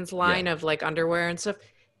Kardashian's line of like underwear and stuff.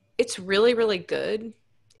 It's really, really good.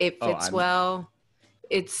 It fits well.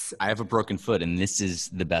 I have a broken foot, and this is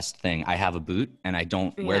the best thing. I have a boot, and I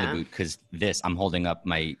don't wear the boot because I'm holding up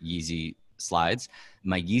my Yeezy slides.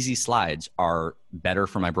 My Yeezy slides are better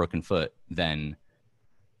for my broken foot than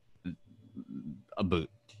a boot.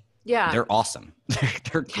 Yeah. They're awesome.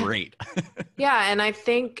 They're great. Yeah. And I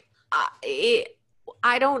think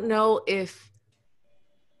I don't know if,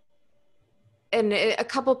 and a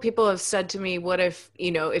couple of people have said to me, what if,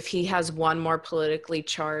 if he has one more politically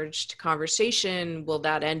charged conversation, will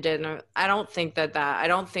that end it? And I don't think I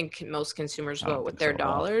don't think most consumers vote with their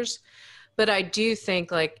dollars, but I do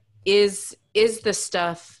think, like, is the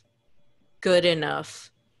stuff good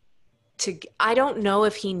enough I don't know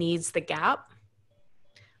if he needs the Gap.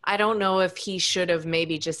 I don't know if he should have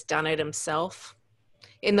maybe just done it himself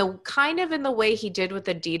in the way he did with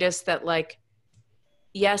Adidas, that, like,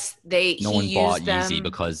 yes, no one bought Yeezy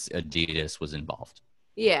because Adidas was involved.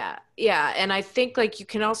 Yeah. Yeah. And I think, like, you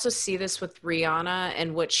can also see this with Rihanna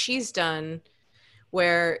and what she's done,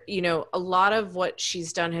 where, a lot of what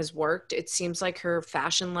she's done has worked. It seems like her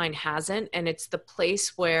fashion line hasn't. And it's the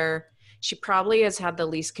place where she probably has had the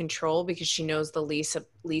least control because she knows the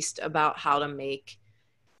least about how to make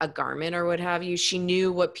a garment or what have you. She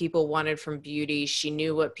knew what people wanted from beauty. She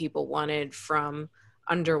knew what people wanted from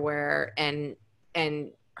underwear, and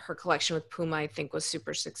her collection with Puma, I think, was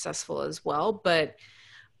super successful as well. But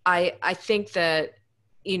I think that,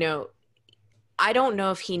 I don't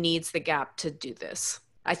know if he needs the Gap to do this.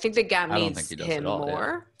 I think the Gap needs him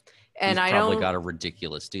more. Yeah. And he's probably got a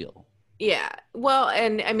ridiculous deal. Yeah. Well,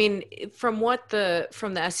 and I mean, from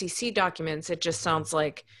the SEC documents, it just sounds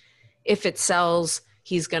like if it sells,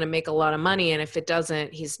 he's going to make a lot of money, and if it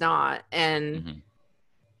doesn't, he's not. And Mm-hmm.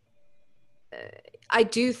 I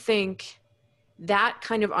do think that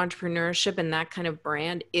kind of entrepreneurship and that kind of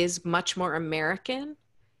brand is much more American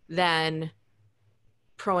than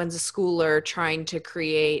Pro-Enza Schooler trying to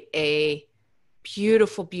create a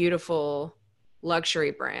beautiful, beautiful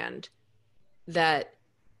luxury brand that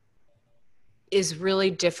is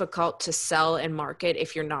really difficult to sell and market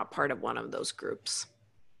if you're not part of one of those groups.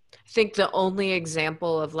 I think the only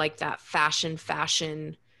example of like that fashion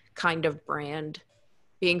kind of brand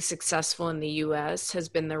being successful in the US has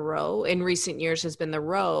been the Row. In recent years has been the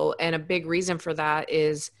Row. And a big reason for that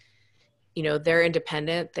is, you know, they're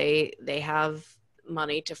independent. They have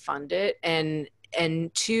money to fund it. And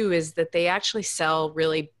two is that they actually sell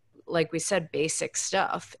really, like we said, basic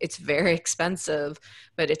stuff. It's very expensive,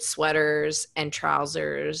 but it's sweaters and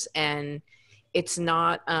trousers, and it's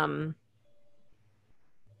not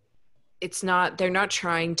they're not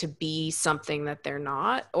trying to be something that they're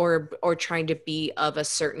not, or trying to be of a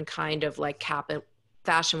certain kind of like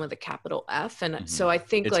fashion with a capital F. And so I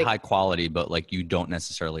think it's like high quality, but like you don't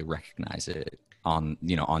necessarily recognize it on,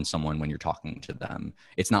 you know, on someone when you're talking to them.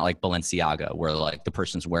 It's not like Balenciaga where like the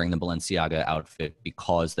person's wearing the Balenciaga outfit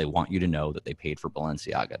because they want you to know that they paid for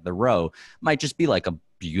Balenciaga. The Row might just be like a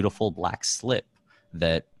beautiful black slip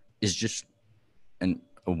that is just a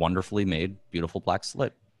wonderfully made beautiful black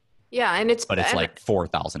slip. yeah, and it's like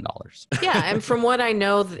 $4,000. yeah, and from what I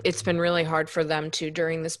know, it's been really hard for them too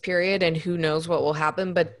during this period, and who knows what will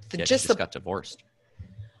happen. But She just got divorced.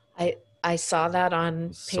 I saw that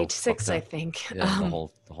on So page 6, fucked I up. think. Yeah,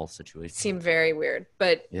 the whole situation seemed very weird.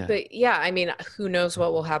 But yeah, I mean, who knows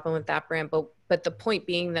what will happen with that brand? But the point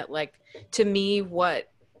being that, like, to me, what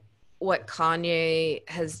Kanye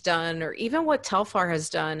has done, or even what Telfar has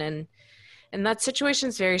done, and that situation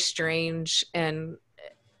is very strange, and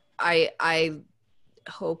I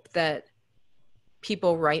hope that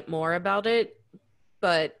people write more about it.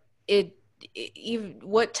 But even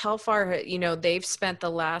what Telfar, you know, they've spent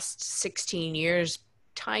the last 16 years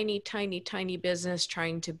tiny business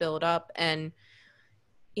trying to build up, and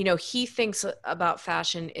you know, he thinks about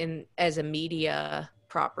fashion as a media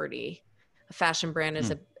property, a fashion brand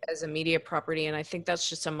as a media property, and I think that's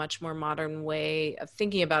just a much more modern way of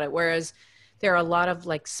thinking about it. Whereas there are a lot of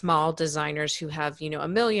like small designers who have, you know,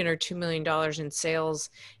 $1 million or $2 million in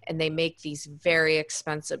sales, and they make these very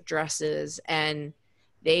expensive dresses, and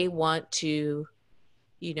they want to,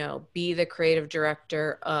 you know, be the creative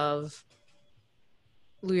director of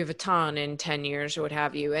Louis Vuitton in 10 years or what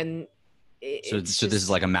have you. And so this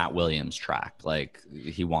is like a Matt Williams track. Like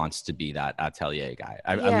he wants to be that atelier guy.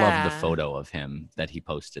 I love the photo of him that he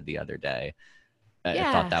posted the other day. I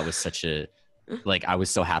thought that was such a, like, I was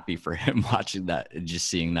so happy for him watching that, just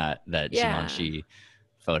seeing that Givenchy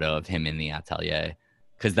photo of him in the atelier,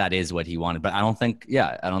 because that is what he wanted. But I don't think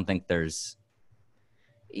there's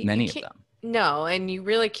many of them. No, and you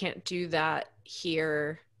really can't do that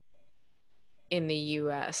here in the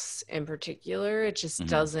US in particular. It just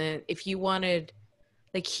doesn't. If you wanted,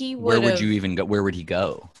 like, he would. Where would you even go? Where would he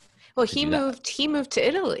go? Well, he moved to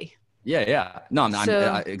Italy. Yeah. No,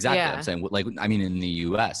 exactly. Yeah. I'm saying, like, I mean, in the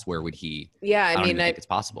US, where would he? Yeah, I mean, I think it's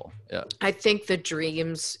possible. Yeah. I think the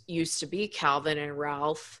dreams used to be Calvin and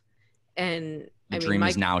Ralph, and the dream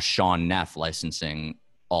is now Sean Neff licensing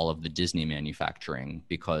all of the Disney manufacturing,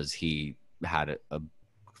 because he had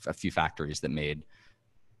a few factories that made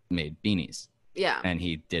beanies. Yeah. And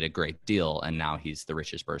he did a great deal, and now he's the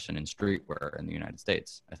richest person in streetwear in the United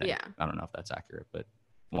States, I think. Yeah. I don't know if that's accurate, but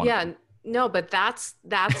no, but that's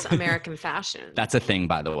American fashion. That's a thing,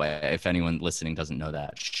 by the way. If anyone listening doesn't know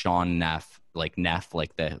that, Sean Neff, like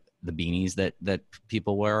the beanies that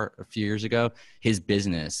people wear a few years ago, his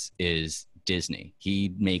business is Disney.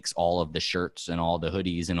 He makes all of the shirts and all the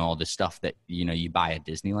hoodies and all the stuff that, you know, you buy at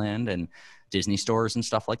Disneyland and Disney stores and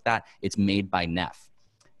stuff like that. It's made by Neff.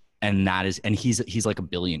 And he's like a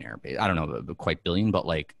billionaire. I don't know, quite billion, but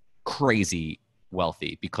like crazy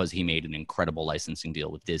wealthy, because he made an incredible licensing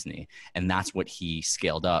deal with Disney. And that's what he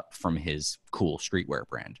scaled up from his cool streetwear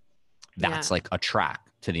brand. That's like a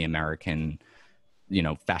track to the American, you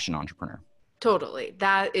know, fashion entrepreneur. Totally.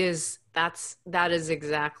 That is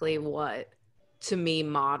exactly what, to me,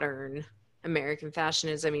 modern American fashion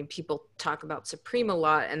is. I mean, people talk about Supreme a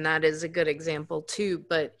lot, and that is a good example too,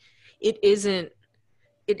 but it isn't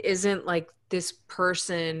like this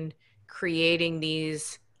person creating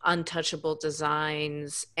these untouchable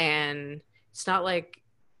designs, and it's not like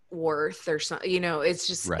Worth or something, you know, it's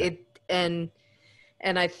just it. And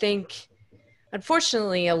I think,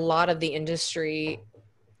 unfortunately, a lot of the industry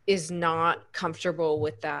is not comfortable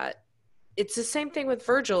with that. It's the same thing with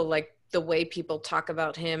Virgil. Like, the way people talk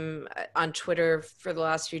about him on Twitter for the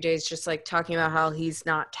last few days, just like talking about how he's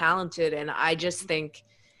not talented. And I just think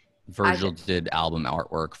Virgil did album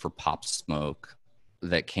artwork for Pop Smoke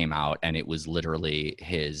that came out, and it was literally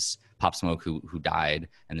his Pop Smoke who died,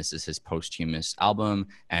 and this is his posthumous album.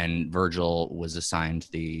 And Virgil was assigned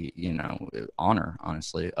the honor,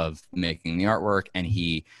 honestly, of making the artwork, and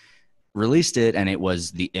he released it, and it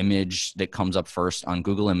was the image that comes up first on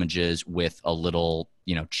Google Images with a little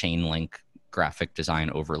chain link graphic design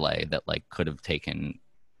overlay that like could have taken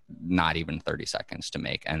not even 30 seconds to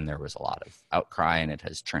make. And there was a lot of outcry, and it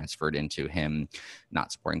has transferred into him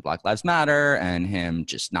not supporting Black Lives Matter and him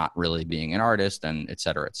just not really being an artist, and et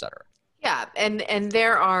cetera, et cetera. Yeah. And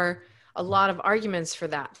there are a lot of arguments for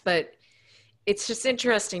that, but it's just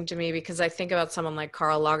interesting to me because I think about someone like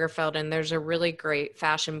Karl Lagerfeld, and there's a really great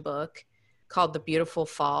fashion book called The Beautiful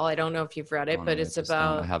Fall. I don't know if you've read it, but it's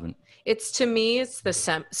about, I haven't. It's, to me, it's the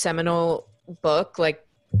seminal book. Like,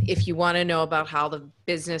 if you want to know about how the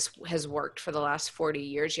business has worked for the last 40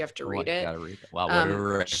 years, you have to read it. Gotta read it. Wow, what a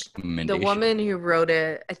recommendation. The woman who wrote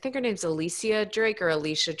it, I think her name's Alicia Drake or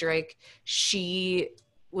Alicia Drake. She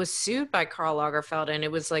was sued by Karl Lagerfeld, and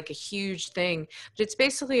it was like a huge thing. But it's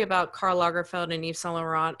basically about Karl Lagerfeld and Yves Saint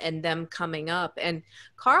Laurent and them coming up. And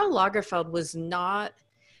Karl Lagerfeld was not,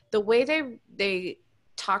 the way they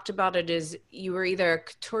talked about it is you were either a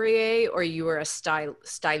couturier or you were a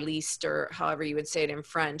styliste, or however you would say it in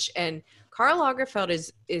French. And Karl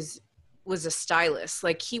Lagerfeld was a stylist.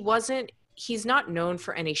 Like, he's not known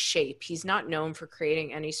for any shape. He's not known for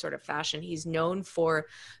creating any sort of fashion. He's known for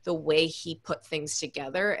the way he put things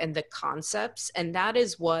together and the concepts. And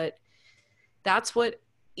that's what,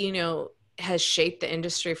 has shaped the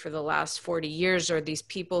industry for the last 40 years, or these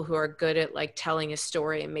people who are good at like telling a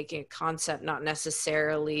story and making a concept, not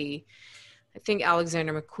necessarily. I think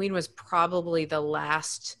Alexander McQueen was probably the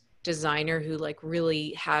last designer who like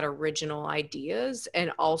really had original ideas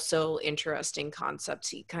and also interesting concepts.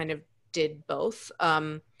 He kind of did both.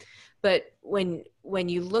 But when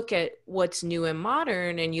you look at what's new and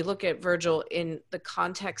modern, and you look at Virgil in the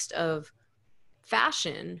context of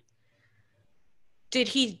fashion,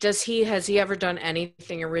 has he ever done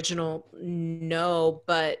anything original? No,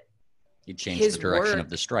 but he changed the direction of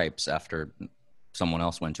the stripes after someone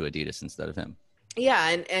else went to Adidas instead of him.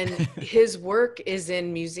 Yeah, and his work is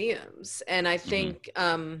in museums, and I think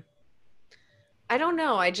I don't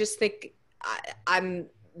know. I just think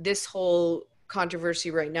this whole controversy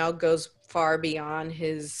right now goes far beyond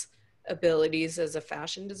his abilities as a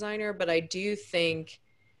fashion designer, but I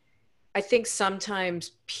think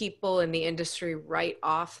sometimes people in the industry write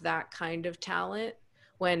off that kind of talent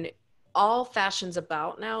when all fashion's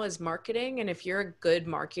about now is marketing. And if you're a good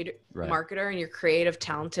marketer and you're creative,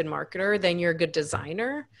 talented marketer, then you're a good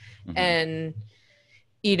designer. Mm-hmm. And,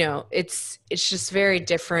 it's just very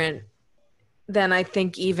different than I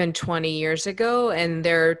think even 20 years ago. And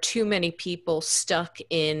there are too many people stuck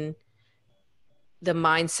in the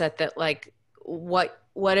mindset that like what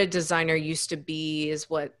a designer used to be is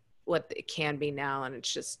what it can be now, and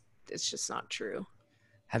it's just not true.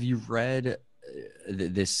 Have you read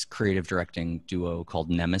this creative directing duo called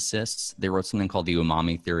Nemesis? They wrote something called The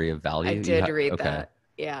Umami Theory of Value. I did read that.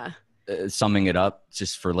 Yeah. Summing it up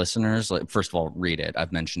just for listeners, like, first of all, read it.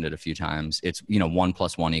 I've mentioned it a few times. It's 1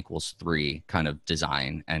 + 1 = 3 kind of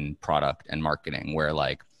design and product and marketing, where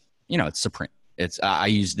like it's Supreme. I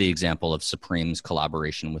use the example of Supreme's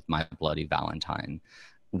collaboration with My Bloody Valentine,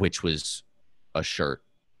 which was a shirt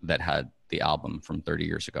that had the album from 30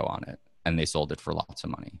 years ago on it, and they sold it for lots of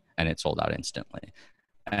money, and it sold out instantly.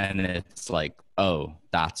 And it's like, oh,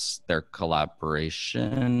 that's their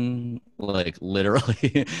collaboration, like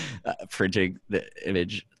literally printing the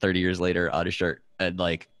image 30 years later on a shirt and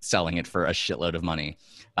like selling it for a shitload of money.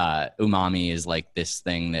 Umami is like this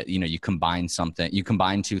thing that, you combine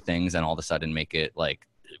two things and all of a sudden make it like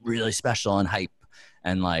really special and hype.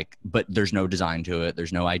 And like, but there's no design to it.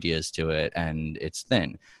 There's no ideas to it. And it's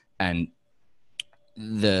thin. And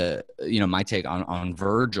my take on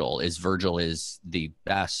Virgil is the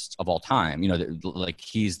best of all time. Like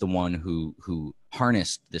he's the one who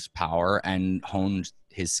harnessed this power and honed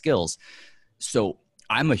his skills. So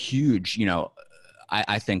I'm a huge,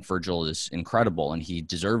 I think Virgil is incredible, and he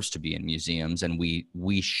deserves to be in museums, and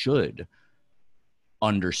we should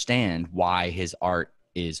understand why his art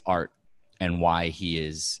is art and why he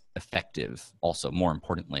is effective also, more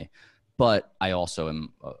importantly. But I also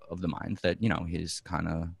am of the mind that, he's kind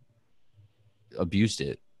of abused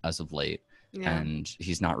it as of late. Yeah. And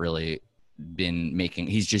he's not really been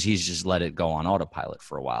he's just let it go on autopilot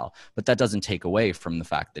for a while. But that doesn't take away from the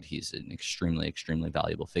fact that he's an extremely, extremely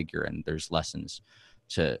valuable figure. And there's lessons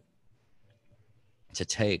to to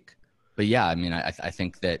take. But yeah, I mean, I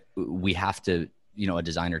think that we have to, you know, a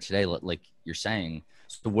designer today, like you're saying.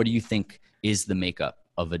 So what do you think is the makeup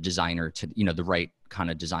of a designer to, you know, the right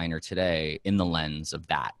kind of designer today in the lens of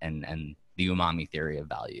that and the umami theory of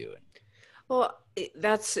value? Well,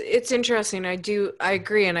 it's interesting. I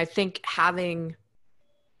agree. And I think having,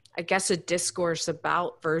 I guess, a discourse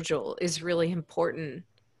about Virgil is really important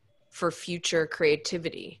for future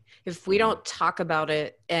creativity. If we don't talk about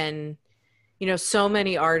it, and, you know, so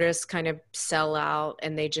many artists kind of sell out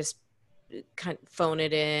and they just kind of phone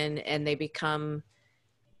it in and they become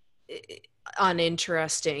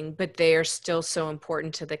uninteresting, but they are still so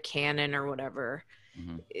important to the canon or whatever.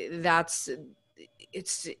 Mm-hmm. That's,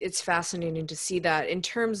 it's fascinating to see that in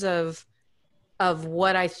terms of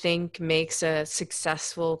what I think makes a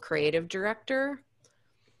successful creative director.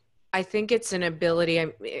 I think it's an ability.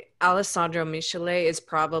 Alessandro Michele is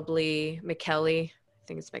probably Michele. I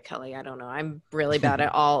think it's Michele. I don't know. I'm really bad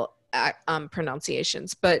at all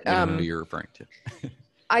pronunciations, but We know who you're referring to.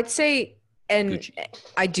 I'd say, and Gucci.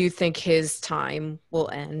 I do think his time will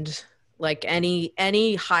end. Like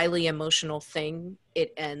any highly emotional thing,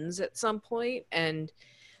 it ends at some point. And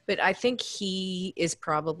but I think he is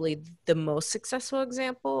probably the most successful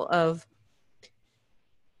example of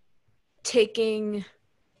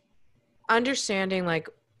understanding like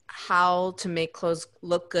how to make clothes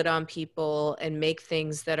look good on people and make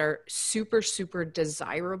things that are super, super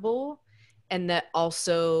desirable and that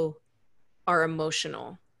also are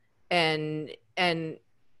emotional. And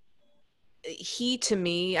he, to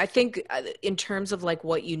me, I think in terms of like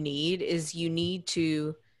what you need is you need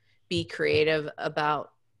to be creative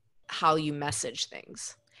about how you message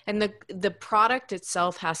things. And the product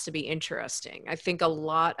itself has to be interesting. I think a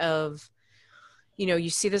lot of, you know, you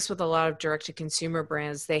see this with a lot of direct to consumer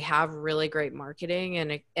brands. They have really great marketing,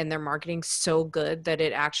 and their marketing so good that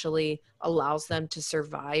it actually allows them to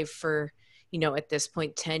survive for, you know, at this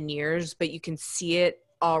point 10 years, but you can see it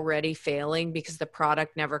already failing because the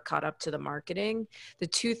product never caught up to the marketing. The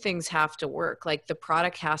two things have to work. Like the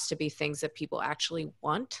product has to be things that people actually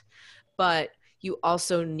want, but you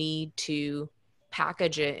also need to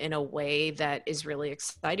package it in a way that is really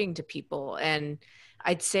exciting to people. And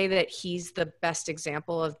I'd say that he's the best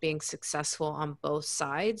example of being successful on both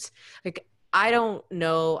sides. Like, I don't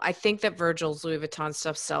know. I think that Virgil's Louis Vuitton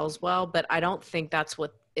stuff sells well, but I don't think that's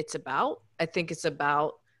what it's about. I think it's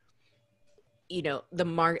about, you know,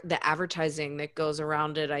 the advertising that goes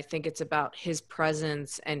around it. I think it's about his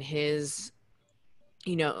presence and his,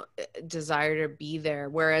 you know, desire to be there.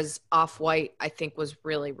 Whereas Off-White, I think, was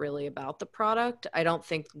really, really about the product. I don't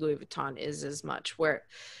think Louis Vuitton is as much.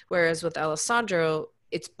 Whereas with Alessandro,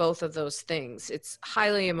 it's both of those things. It's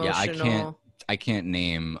highly Yeah, emotional. I can't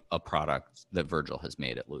name a product that Virgil has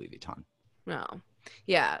made at Louis Vuitton. No.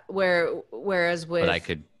 Yeah. Whereas with, But I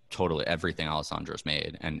could totally everything Alessandro's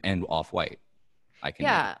made and Off-White. I can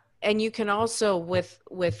yeah. name. And you can also with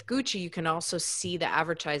Gucci, you can also see the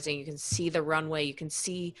advertising. You can see the runway. You can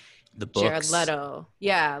see The Jared books. Leto.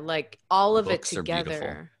 Yeah, like all of it Books are beautiful.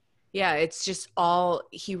 together. Yeah, it's just all,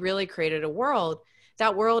 he really created a world.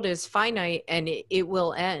 That world is finite and it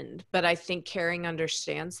will end. But I think Kering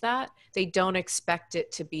understands that. They don't expect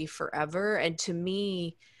it to be forever. And to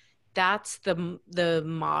me, that's the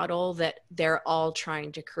model that they're all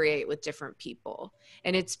trying to create with different people.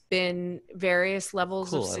 And it's been various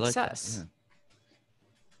levels of Cool. I like that. success.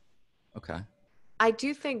 Yeah. Okay. I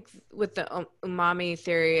do think with the umami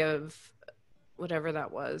theory of whatever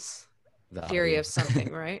that was, theory Value. of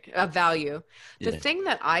something, right? Of value. The Yeah. thing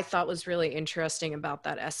that I thought was really interesting about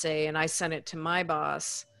that essay, and I sent it to my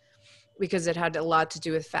boss because it had a lot to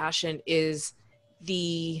do with fashion, is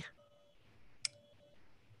the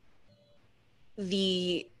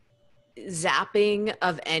zapping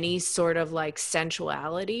of any sort of like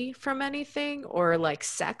sensuality from anything or like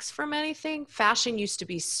sex from anything. Fashion used to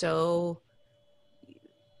be so,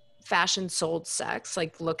 fashion sold sex,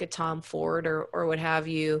 like look at Tom Ford or what have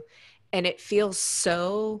you, and it feels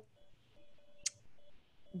so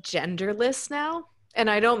genderless now. And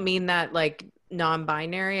I don't mean that like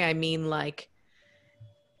non-binary. I mean like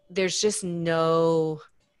there's just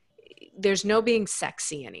there's no being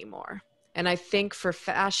sexy anymore. And I think for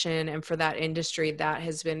fashion and for that industry, that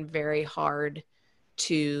has been very hard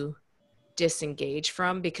to disengage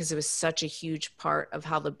from because it was such a huge part of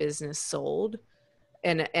how the business sold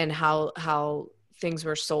and how things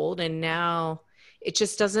were sold. And now it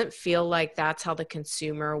just doesn't feel like that's how the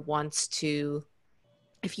consumer wants to.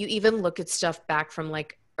 If you even look at stuff back from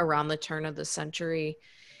like around the turn of the century,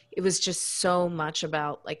 it was just so much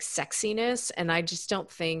about like sexiness. And I just don't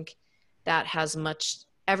think that has much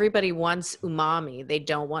everybody wants umami. They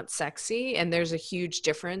don't want sexy, and there's a huge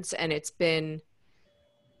difference. And it's been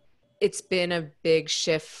a big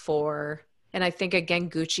shift for, and I think again,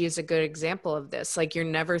 Gucci is a good example of this. Like you're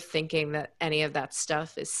never thinking that any of that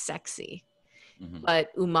stuff is sexy, Mhm.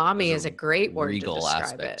 but There's umami is a a great word to regal describe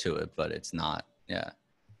aspect it. to it, but it's not. Yeah,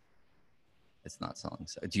 it's not selling.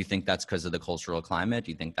 So, do you think that's because of the cultural climate?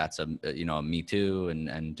 Do you think that's a Me Too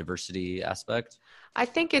and diversity aspect? I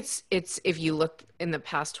think it's if you look in the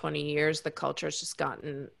past 20 years, the culture has just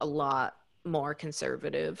gotten a lot more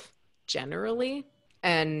conservative generally.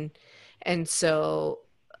 And and so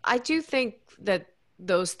I do think that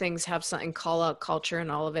those things have something, call out culture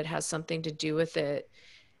and all of it has something to do with it.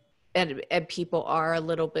 And people are a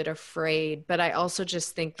little bit afraid, but I also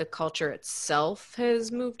just think the culture itself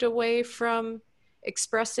has moved away from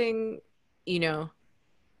expressing, you know,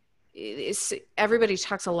 everybody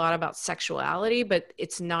talks a lot about sexuality, but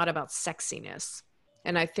it's not about sexiness.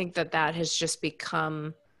 And I think that that has just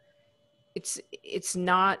become, it's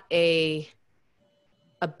not a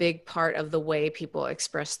big part of the way people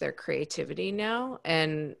express their creativity now,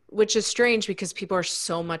 and which is strange because people are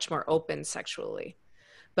so much more open sexually.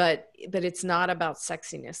 But it's not about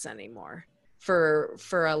sexiness anymore for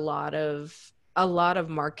a lot of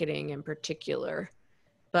marketing in particular.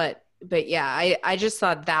 But yeah, I just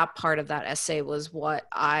thought that part of that essay was what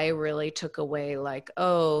I really took away. Like,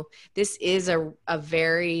 oh, this is a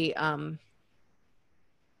very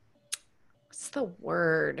what's the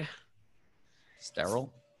word?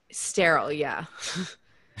 Sterile. Sterile, yeah.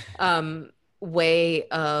 um Way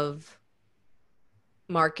of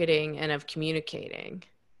marketing and of communicating.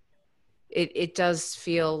 It does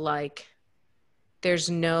feel like there's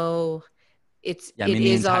no, Yeah, I it mean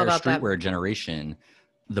the is all entire about that. streetwear generation,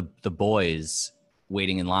 the boys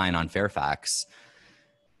waiting in line on Fairfax.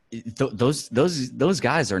 Those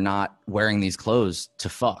guys are not wearing these clothes to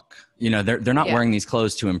fuck. They're not Yeah. wearing these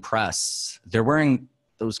clothes to impress. They're wearing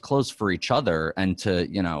those clothes for each other and to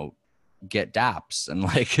get daps and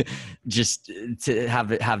like just to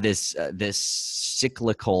have this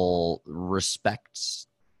cyclical respect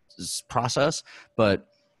process. But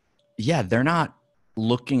yeah, they're not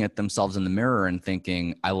looking at themselves in the mirror and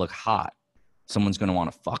thinking, I look hot, someone's going to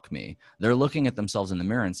want to fuck me. They're looking at themselves in the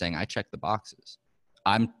mirror and saying, I check the boxes.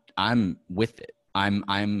 I'm with it.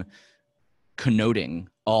 I'm connoting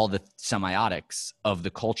all the semiotics of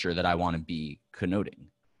the culture that I want to be connoting.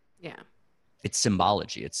 Yeah. It's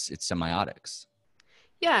symbology. It's semiotics.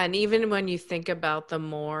 Yeah, and even when you think about the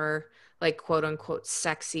more like quote unquote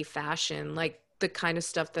sexy fashion, like the kind of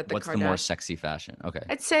stuff that the What's the more Kardashians, sexy fashion? Okay.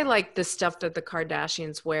 I'd say like the stuff that the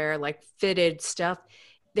Kardashians wear, like fitted stuff,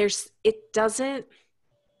 it doesn't,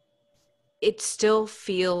 it still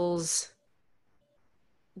feels,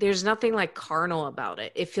 there's nothing like carnal about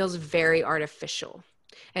it. It feels very artificial.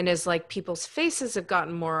 And as like people's faces have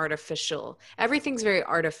gotten more artificial, everything's very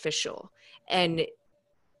artificial. And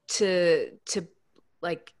to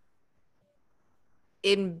like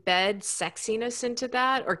embed sexiness into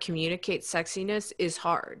that or communicate sexiness is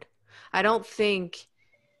hard. I don't think,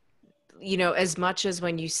 as much as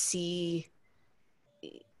when you see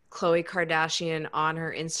Khloe Kardashian on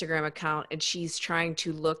her Instagram account and she's trying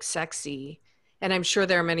to look sexy, and I'm sure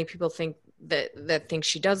there are many people that think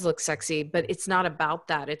she does look sexy, but it's not about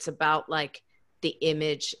that. It's about like the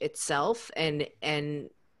image itself and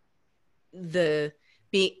the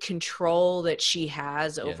be control that she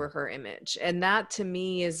has Yeah. over her image. And that to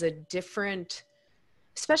me is a different,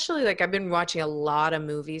 especially like I've been watching a lot of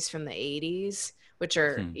movies from the 80s, which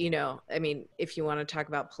are, I mean, if you want to talk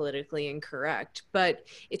about politically incorrect, but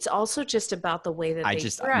it's also just about the way that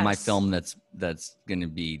they My dress. film that's going to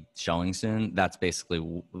be showing soon, that's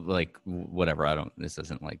basically like whatever. This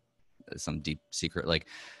isn't like some deep secret. Like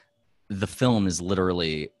the film is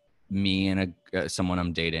literally me and someone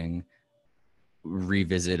I'm dating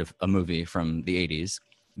revisit a movie from the 80s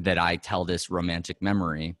that I tell this romantic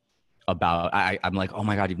memory about. I'm like, oh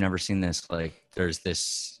my God, you've never seen this. Like there's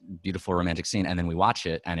this beautiful romantic scene. And then we watch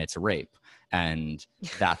it and it's a rape. And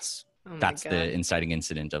that's, Oh my that's God. the inciting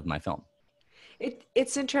incident of my film.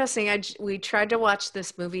 It's interesting. We tried to watch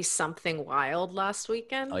this movie Something Wild last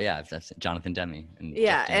weekend. Oh yeah. That's Jonathan Demme and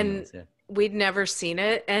Yeah, Jeff and Daniels. Yeah. we'd never seen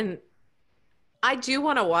it. And I do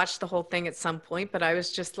want to watch the whole thing at some point, but I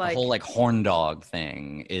was just The whole like, like horn dog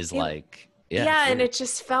thing is it, like, yeah, it's yeah, and weird. it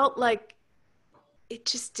just felt like it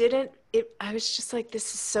just didn't, I was just like,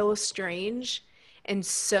 this is so strange. And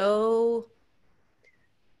so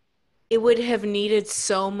it would have needed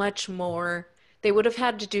so much more. They would have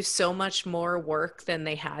had to do so much more work than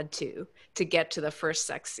they had to get to the first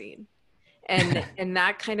sex scene. and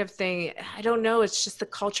that kind of thing. I don't know. It's just the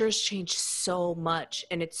culture has changed so much,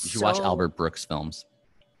 and it's You should watch so Albert Brooks films.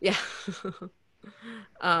 yeah.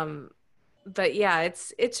 um, but yeah,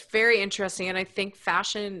 it's very interesting, and I think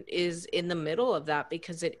fashion is in the middle of that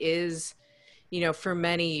because it is, for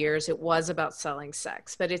many years it was about selling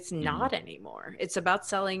sex, but it's Mhm. not anymore. It's about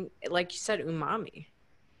selling, like you said, umami.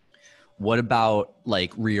 What about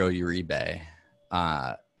like Rio Uribe,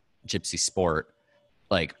 uh, Gypsy Sport?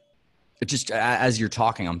 Like, just as you're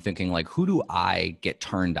talking, I'm thinking like, who do I get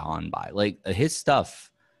turned on by? Like his stuff,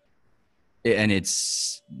 and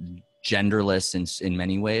it's genderless in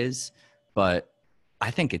many ways, but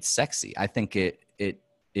I think it's sexy. I think it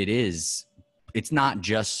is. It's not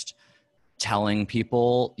just telling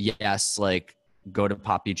people, yes, like go to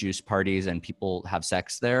poppy juice parties and people have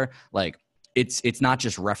sex there. Like it's not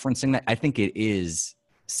just referencing that. I think it is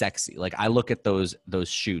sexy. Like I look at those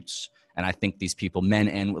shoots and I think these people, men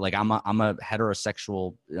and like I'm a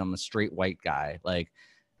heterosexual, I'm a straight white guy. Like,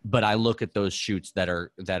 but I look at those shoots that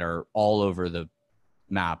are all over the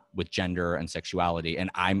map with gender and sexuality, and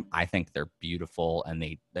I think they're beautiful and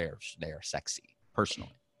they're sexy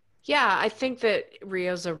personally. Yeah, I think that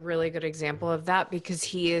Rio's a really good example of that because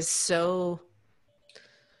he is so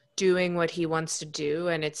doing what he wants to do,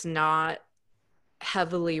 and it's not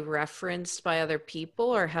heavily referenced by other people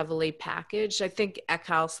or heavily packaged. I think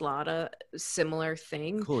Eckhouse Lotta, similar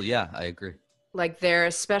thing. Cool. Yeah, I agree. Like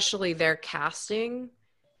especially their casting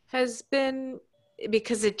has been,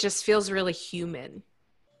 because it just feels really human.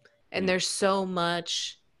 And Mm. there's so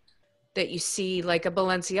much that you see, like a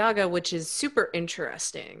Balenciaga, which is super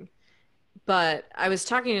interesting. But I was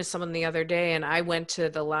talking to someone the other day, and I went to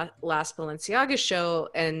the last Balenciaga show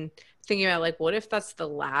and thinking about, like, what if that's the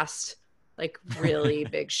last, like, really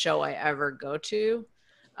big show I ever go to,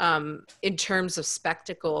 in terms of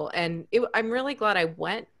spectacle. And I'm really glad I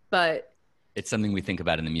went, but It's something we think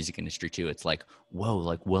about in the music industry too. It's like, whoa,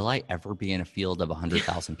 like, will I ever be in a field of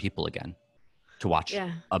 100,000 people again to watch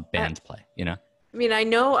yeah. a I, band play? You know? I mean, I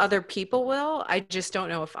know other people will. I just don't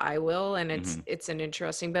know if I will, and it's Mm-hmm. it's an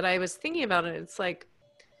interesting. But I was thinking about it. It's like,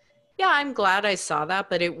 yeah, I'm glad I saw that,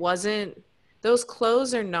 but it wasn't. Those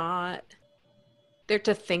clothes are not. They're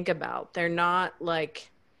to think about. They're not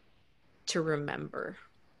like to remember,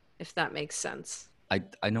 if that makes sense.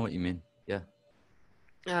 I know what you mean. Yeah.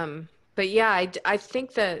 But yeah, I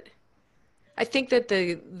think that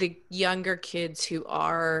the younger kids who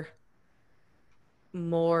are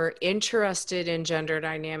more interested in gender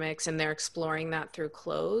dynamics and they're exploring that through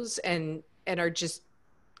clothes and are just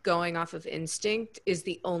going off of instinct is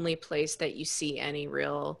the only place that you see any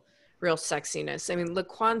real sexiness. I mean,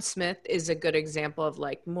 Laquan Smith is a good example of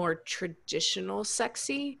like more traditional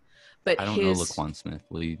sexy, but I don't know Laquan Smith.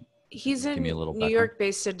 Will you he's give me a a little New background? York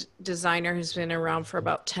based designer who's been around for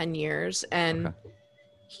about 10 years, Okay. and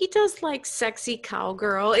he does like sexy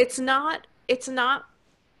cowgirl. It's not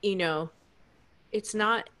you know it's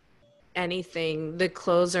not anything. The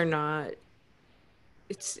clothes are not.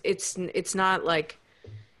 It's not like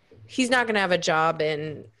he's not going to have a job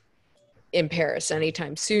in Paris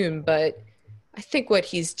anytime soon. But I think what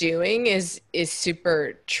he's doing is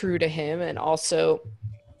super true to him, and also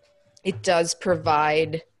it does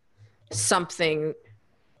provide something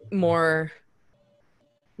more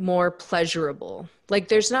more pleasurable. Like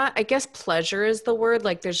there's not, I guess pleasure is the word.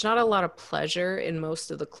 Like there's not a lot of pleasure in most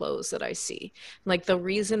of the clothes that I see. Like the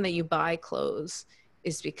reason that you buy clothes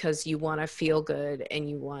is because you want to feel good and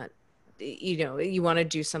you want to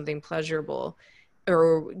do something pleasurable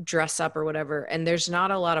or dress up or whatever. And there's not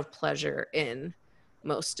a lot of pleasure in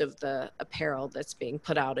most of the apparel that's being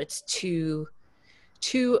put out. It's too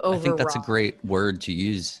I think that's a overwrought. great word to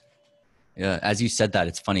use. Yeah. As you said that,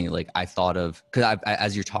 it's funny. Like I thought of, because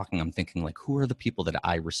as you're talking, I'm thinking like, who are the people that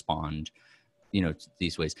I respond,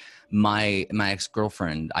 these ways? My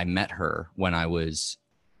ex-girlfriend, I met her when I was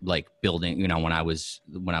like building, when I was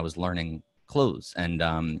learning clothes,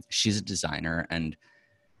 and she's a designer and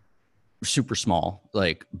super small,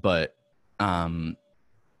 like, but um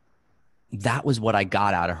that was what I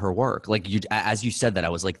got out of her work. Like as you said that, I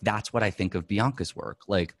was like, that's what I think of Bianca's work.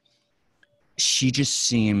 Like she just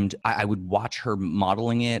seemed, I would watch her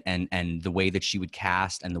modeling it, and the way that she would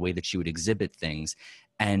cast and the way that she would exhibit things.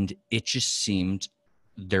 And it just seemed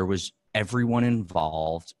there was everyone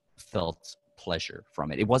involved felt pleasure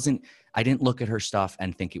from it. It wasn't, I didn't look at her stuff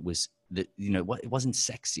and think it was it wasn't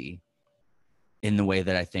sexy in the way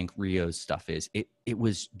that I think Rio's stuff is. It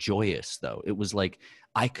was joyous though. It was like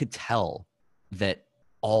I could tell that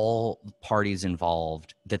all parties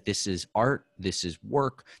involved, that this is art, this is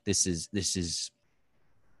work, this is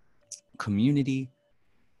community,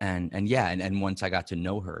 And yeah, and once I got to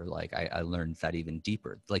know her, like I learned that even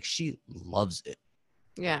deeper. Like she loves it.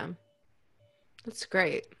 Yeah. That's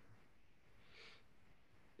great.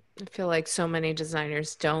 I feel like so many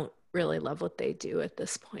designers don't really love what they do at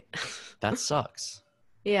this point. That sucks.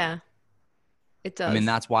 Yeah, it I mean, does.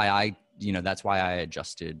 that's why that's why I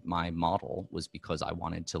adjusted my model, was because I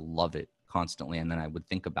wanted to love it constantly. And then I would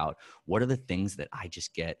think about, what are the things that I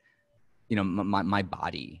just get, my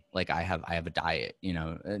body, like I have a diet,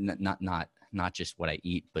 not just what I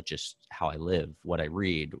eat, but just how I live, what I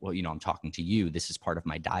read. Well, I'm talking to you. This is part of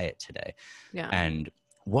my diet today. Yeah. And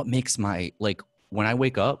what makes when I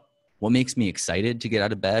wake up, what makes me excited to get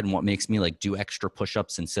out of bed, and what makes me like do extra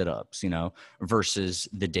push-ups and sit-ups, versus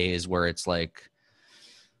the days where it's like,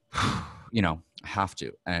 have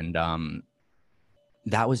to. And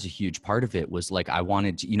that was a huge part of it, was like, I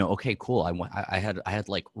wanted to, okay, cool. I had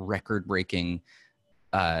like record breaking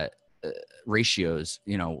ratios,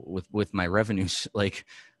 with my revenues, like,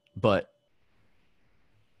 but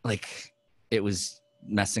like it was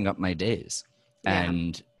messing up my days. Yeah.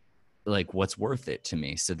 And like, what's worth it to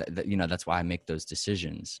me? So that that's why I make those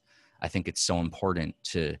decisions. I think it's so important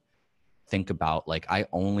to think about, like, I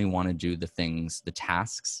only want to do the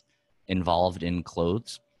tasks involved in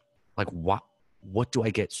clothes. Like, what do I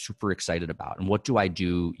get super excited about, and what do I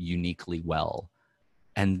do uniquely well?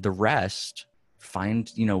 And the rest, find,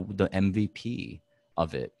 the MVP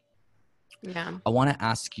of it. Yeah. I want to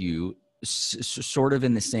ask you, sort of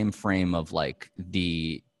in the same frame of like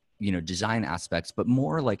the, design aspects, but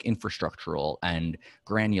more like infrastructural and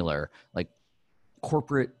granular, like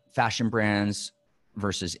corporate fashion brands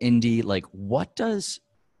versus indie. Like, what does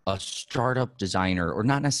a startup designer, or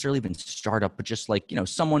not necessarily even startup, but just like,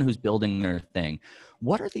 someone who's building their thing,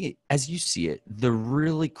 what are the, as you see it, the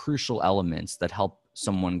really crucial elements that help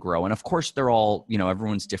someone grow? And of course, they're all,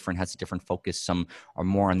 everyone's different, has a different focus. Some are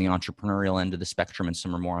more on the entrepreneurial end of the spectrum, and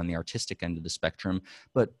some are more on the artistic end of the spectrum.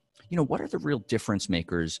 But, what are the real difference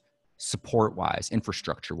makers, support wise,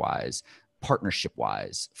 infrastructure wise, partnership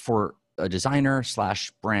wise, for a designer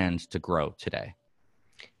 / brand to grow today?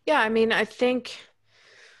 Yeah. I mean, I think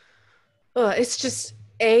it's just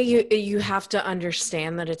you have to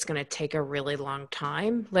understand that it's going to take a really long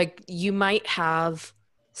time. Like you might have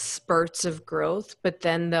spurts of growth, but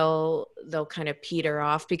then they'll kind of peter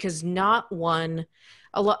off, because not one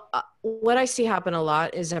a lot what I see happen a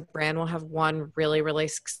lot is a brand will have one really really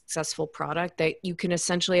successful product that you can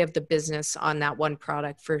essentially have the business on that one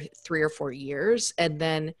product for 3 or 4 years, and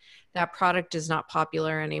then that product is not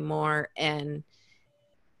popular anymore, and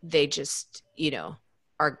they just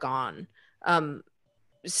are gone. um,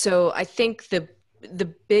 so I think the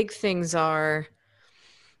big things are,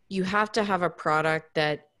 you have to have a product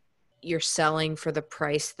that you're selling for the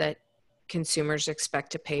price that consumers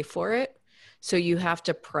expect to pay for it. So you have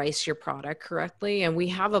to price your product correctly. And we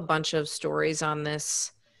have a bunch of stories on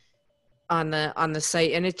this on the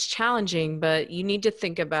site, and it's challenging, but you need to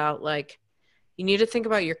think about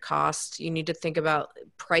your cost. You need to think about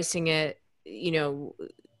pricing it,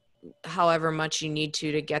 however much you need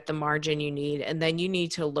to get the margin you need. And then you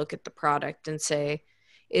need to look at the product and say,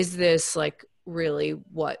 is this like really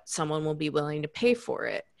what someone will be willing to pay for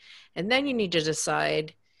it? And then you need to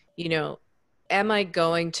decide, you know, am I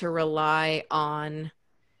going to rely on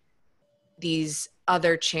these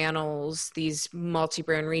other channels, these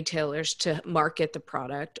multi-brand retailers to market the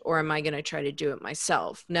product, or am I going to try to do it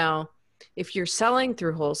myself? Now, if you're selling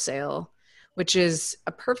through wholesale, which is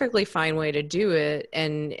a perfectly fine way to do it,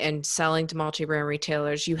 and selling to multi-brand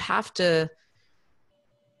retailers, you have to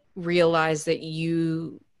realize that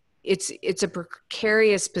it's a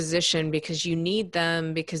precarious position, because you need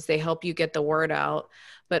them because they help you get the word out,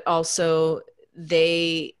 but also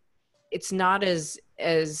it's not as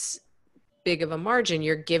big of a margin.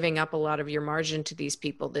 You're giving up a lot of your margin to these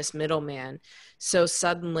people, this middleman. So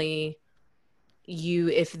suddenly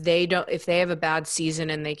if they have a bad season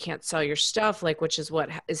and they can't sell your stuff, like, which is what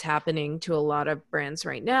is happening to a lot of brands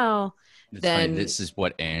right now, It's funny. then This is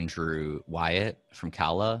what Andrew Wyatt from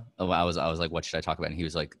Cala. I was like, what should I talk about? And he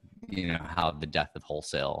was like, how the death of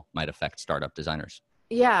wholesale might affect startup designers.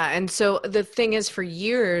 yeah. And so the thing is, for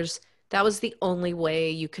years, that was the only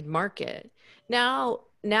way you could market. Now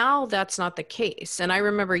that's not the case. And I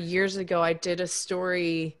remember years ago, I did a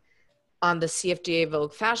story on the CFDA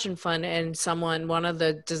Vogue Fashion Fund, and one of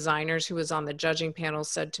the designers who was on the judging panel,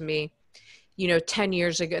 said to me, 10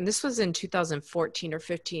 years ago, and this was in 2014 or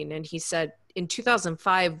 15, and he said, in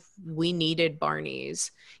 2005, we needed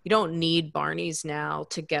Barney's. You don't need Barney's now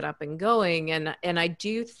to get up and going. And I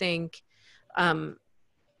do think um,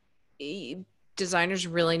 designers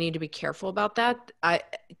really need to be careful about that. I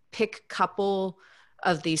pick a couple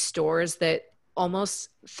of these stores that almost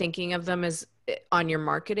thinking of them as on your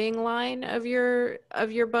marketing line of your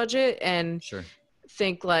budget, and Sure.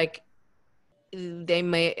 think like they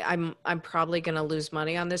may I'm probably going to lose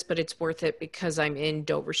money on this, but it's worth it because I'm in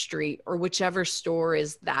Dover Street or whichever store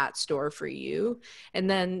is that store for you. And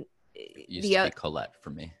then It used the to be Colette for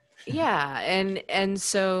me. yeah, and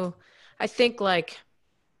so I think like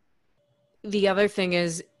the other thing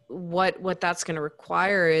is what that's going to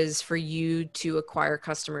require is for you to acquire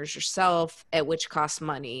customers yourself, at which costs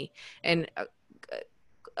money. And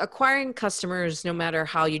acquiring customers, no matter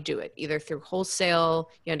how you do it, either through wholesale,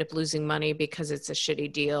 you end up losing money because it's a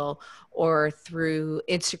shitty deal, or through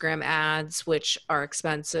Instagram ads, which are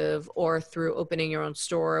expensive, or through opening your own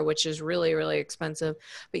store, which is really, really expensive.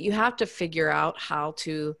 But you have to figure out how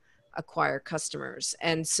to acquire customers.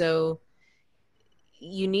 And so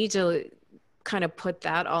you need to kind of put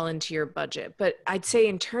that all into your budget. But I'd say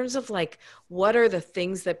in terms of like, what are the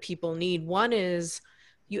things that people need? One is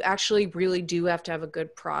you actually really do have to have a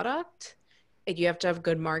good product, and you have to have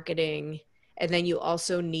good marketing. And then you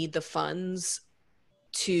also need the funds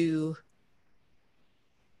to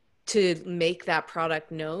make that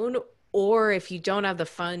product known. Or if you don't have the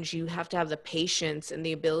funds, you have to have the patience and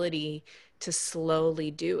the ability to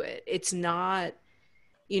slowly do it. It's not,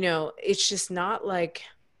 it's just not like,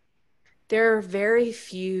 there are very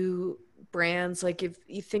few brands, like if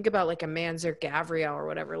you think about like a Manzer Gavriel or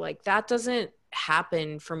whatever, like that doesn't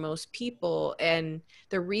happen for most people. And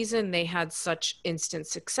the reason they had such instant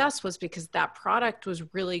success was because that product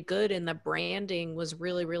was really good and the branding was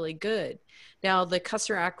really, really good. Now the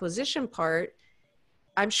customer acquisition part,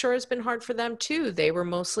 I'm sure it's been hard for them too. They were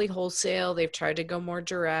mostly wholesale, they've tried to go more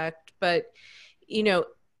direct, but you know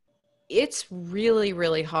it's really,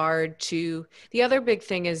 really hard to. The other big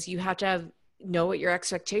thing is you have to know what your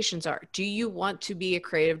expectations are. Do you want to be a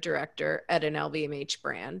creative director at an LVMH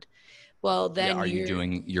brand? Well, Yeah. then Are you you're,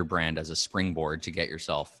 doing your brand as a springboard to get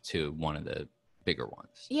yourself to one of the bigger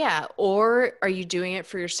ones? yeah. Or are you doing it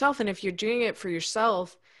for yourself? And if you're doing it for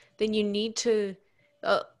yourself, then uh,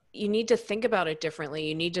 you need to think about it differently.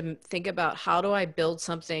 You need to think about, how do I build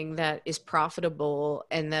something that is profitable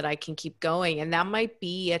and that I can keep going? And that might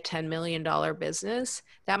be a $10 million business.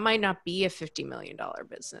 That might not be a $50 million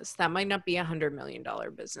business. That might not be a $100 million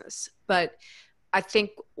business. But I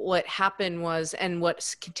think what happened was, and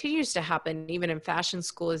what continues to happen even in fashion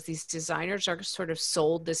school, is these designers are sort of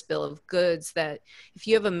sold this bill of goods that if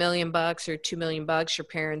you have $1 million or $2 million, your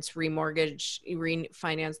parents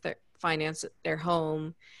finance their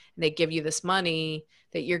home, and they give you this money,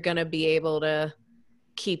 that you're going to be able to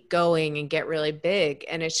keep going and get really big.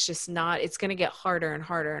 And it's just not, it's going to get harder and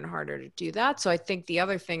harder and harder to do that. So I think the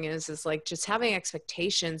other thing is like just having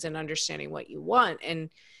expectations and understanding what you want. And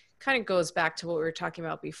kind of goes back to what we were talking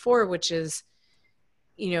about before, which is,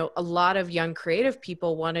 a lot of young creative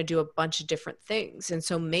people want to do a bunch of different things. And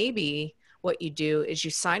so maybe what you do is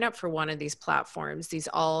you sign up for one of these platforms, these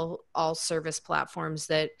all service platforms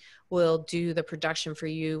that will do the production for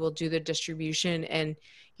you, will do the distribution, and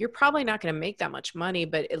you're probably not going to make that much money,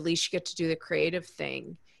 but at least you get to do the creative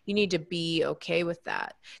thing. You need to be okay with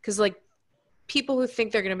that. Because like people who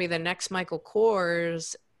think they're going to be the next Michael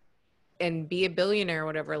Kors and be a billionaire or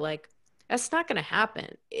whatever, like that's not going to happen.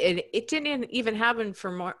 It didn't even happen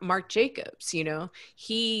for Marc Jacobs.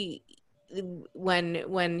 He,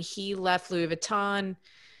 when he left Louis Vuitton,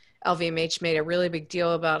 LVMH made a really big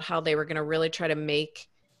deal about how they were going to really try to make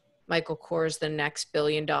Michael Kors the next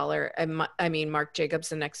 $1 billion, I mean Marc Jacobs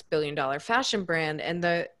the next $1 billion fashion brand. And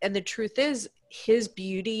the truth is, his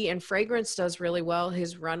beauty and fragrance does really well.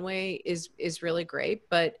 His runway is really great,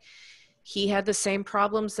 but he had the same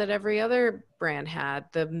problems that every other brand had.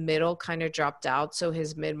 The middle kind of dropped out, so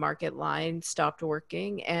his mid-market line stopped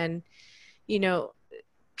working. And you know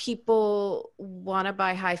people want to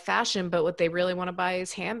buy high fashion, but what they really want to buy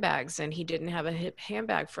is handbags, and he didn't have a hip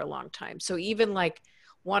handbag for a long time. So even like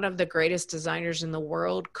one of the greatest designers in the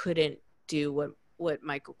world couldn't do what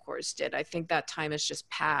Michael Kors did. I think that time has just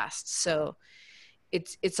passed. So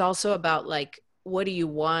it's also about like, what do you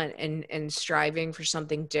want, and striving for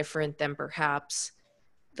something different than perhaps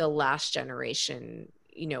the last generation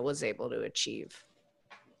was able to achieve.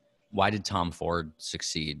 Why did Tom Ford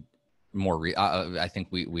succeed I think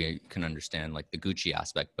we can understand like the Gucci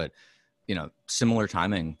aspect, but similar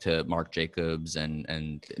timing to Marc Jacobs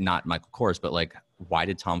and not Michael Kors, but like, why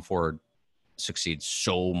did Tom Ford succeed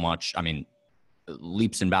so much? I mean,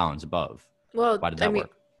 leaps and bounds above. Well, Why did I that mean,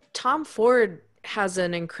 work? Tom Ford has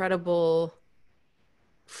an incredible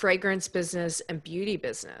fragrance business and beauty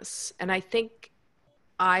business. And I think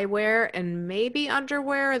eyewear and maybe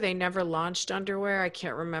underwear, they never launched underwear. I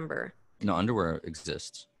can't remember. No, underwear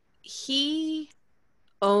exists. He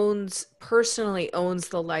personally owns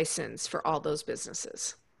the license for all those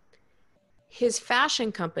businesses. His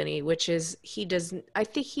fashion company, which is he does, I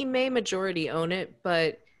think he may majority own it,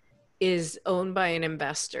 but is owned by an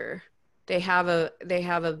investor. They have a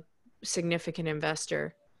significant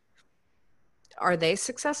investor. Are they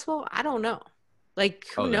successful? I don't know. Like,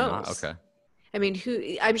 who Oh, they're not? knows? Okay. I mean,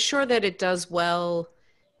 who I'm sure that it does well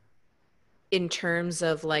in terms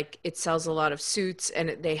of like it sells a lot of suits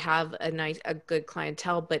and they have a good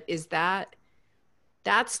clientele, but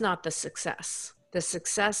that's not the success. The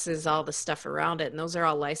success is all the stuff around it, and those are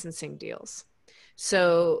all licensing deals.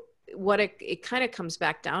 So what it kind of comes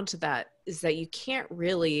back down to that is that you can't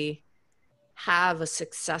really have a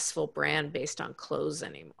successful brand based on clothes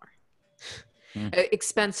anymore. Hmm.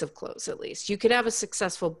 Expensive clothes, at least. You could have a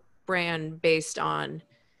successful brand based on,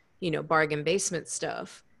 bargain basement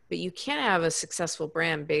stuff, but you can't have a successful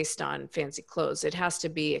brand based on fancy clothes. It has to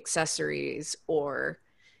be accessories or,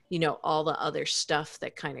 all the other stuff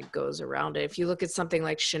that kind of goes around it. If you look at something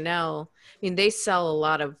like Chanel, I mean, they sell a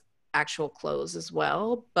lot of actual clothes as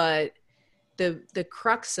well, but the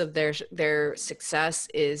crux of their success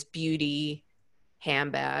is beauty,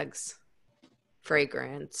 handbags,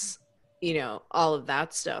 fragrance, all of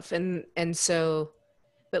that stuff. And so,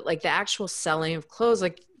 but like the actual selling of clothes,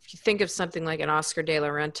 like if you think of something like an Oscar de la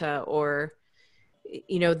Renta, or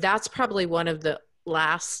that's probably one of the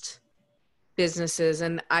last businesses,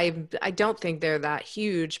 and I don't think they're that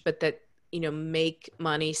huge, but that make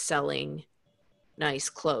money selling nice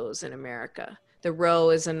clothes in America. The Row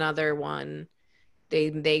is another one.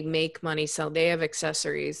 They make money sell. They have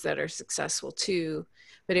accessories that are successful too.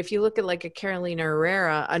 But if you look at like a Carolina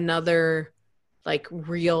Herrera, another like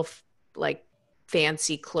real like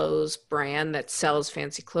fancy clothes brand that sells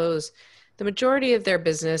fancy clothes, the majority of their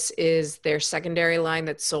business is their secondary line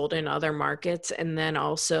that's sold in other markets, and then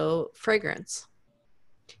also fragrance.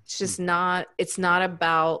 It's Hmm. just not, it's not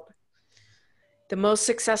about, the most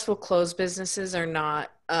successful clothes businesses are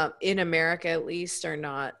not, in America at least, are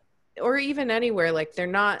not, or even anywhere, like they're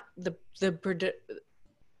not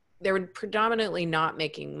they're predominantly not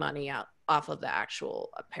making money out off of the actual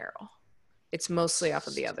apparel. It's mostly off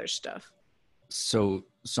of the other stuff. So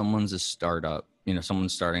someone's a startup,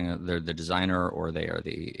 someone's starting, they're the designer or they are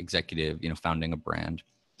the executive, founding a brand.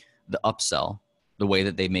 The upsell, the way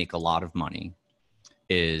that they make a lot of money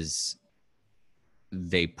is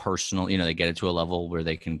they get it to a level where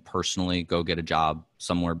they can personally go get a job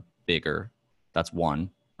somewhere bigger. That's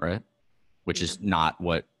one, right? Which Yeah. is not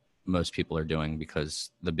what most people are doing,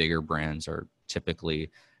 because the bigger brands are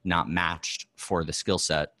typically not matched for the skill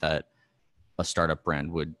set that a startup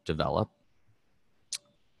brand would develop.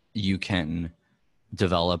 You can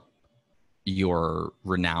develop your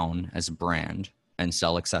renown as a brand and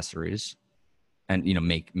sell accessories and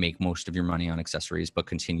make most of your money on accessories, but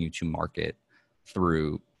continue to market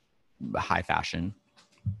through high fashion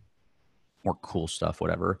or cool stuff,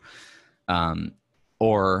 whatever.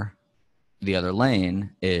 Or the other lane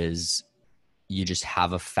is you just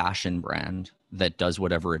have a fashion brand that does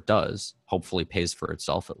whatever it does, hopefully pays for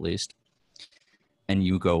itself at least, and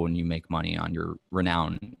you go and you make money on your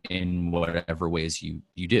renown in whatever ways you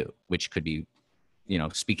do, which could be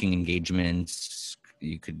speaking engagements.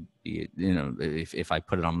 You could be, if I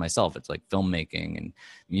put it on myself, it's like filmmaking and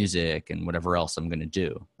music and whatever else I'm going to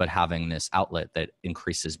do, but having this outlet that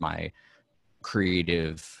increases my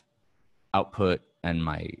creative output and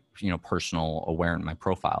my personal awareness, my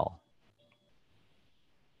profile.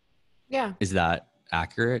 Yeah. Is that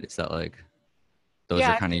accurate? Is that like, those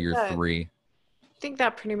Yeah, are I kind of think your that three? I think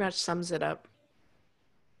that pretty much sums it up.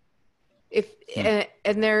 If Hmm.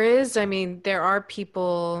 and there is, I mean, there are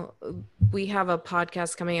people, we have a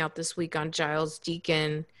podcast coming out this week on Giles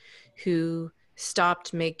Deacon, who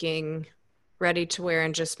stopped making ready to wear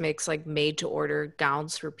and just makes like made to order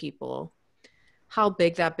gowns for people. How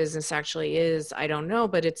big that business actually is, I don't know,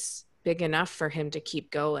 but it's big enough for him to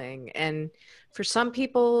keep going. And for some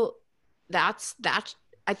people, that's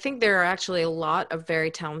I think there are actually a lot of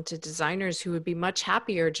very talented designers who would be much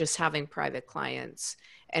happier just having private clients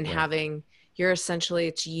and Right. having, you're essentially,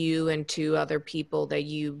 it's you and two other people that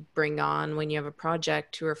you bring on when you have a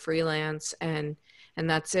project who are freelance, and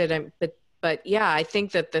that's it. But yeah, I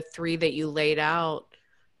think that the three that you laid out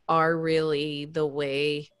are really the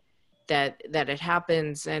way that it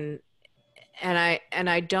happens. And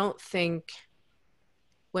I don't think,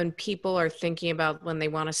 when people are thinking about when they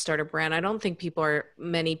want to start a brand, I don't think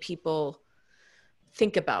many people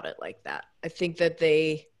think about it like that. I think that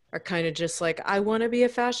they are kind of just like, I want to be a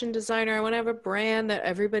fashion designer, I want to have a brand that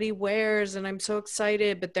everybody wears and I'm so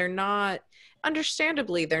excited, but they're not,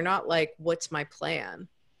 understandably, they're not like, what's my plan?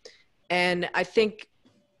 And I think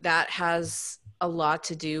that has a lot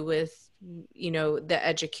to do with, the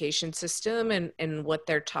education system and what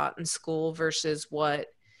they're taught in school versus what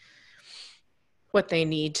they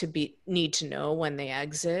need to know when they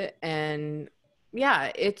exit. And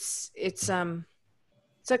yeah, it's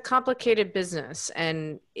a complicated business,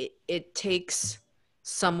 and it takes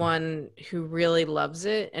someone who really loves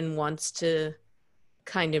it and wants to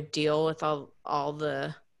kind of deal with all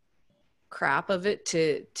the crap of it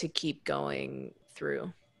to keep going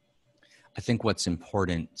through. I think what's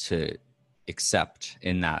important to accept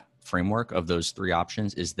in that framework of those three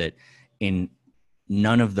options is that in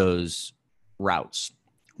none of those routes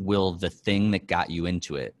will the thing that got you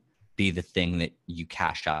into it be the thing that you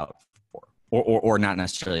cash out for, or not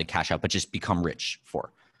necessarily cash out, but just become rich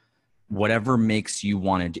for. Whatever makes you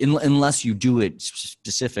want to, unless you do it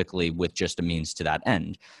specifically with just a means to that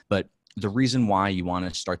end. But the reason why you want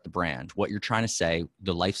to start the brand, what you're trying to say,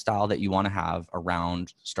 the lifestyle that you want to have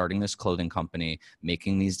around starting this clothing company,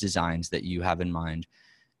 making these designs that you have in mind,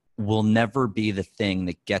 will never be the thing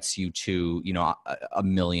that gets you to, $1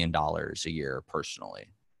 million a year personally.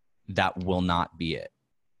 That will not be it.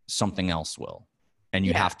 Something else will. And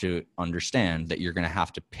you have to understand that you're going to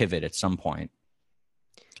have to pivot at some point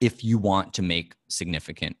if you want to make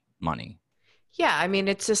significant money. Yeah, I mean,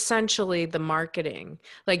 it's essentially the marketing.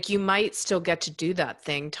 Like, you might still get to do that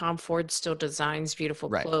thing. Tom Ford still designs beautiful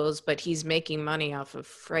clothes, but he's making money off of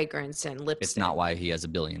fragrance and lipstick. It's not why he has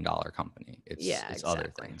 $1 billion company. It's exactly.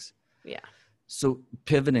 Other things. Yeah. So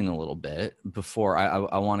pivoting a little bit before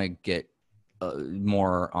I want to get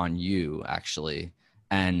more on you actually,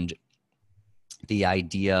 and the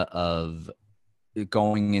idea of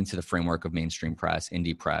going into the framework of mainstream press,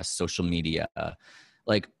 indie press, social media,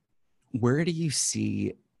 like, where do you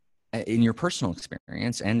see in your personal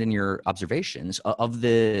experience and in your observations of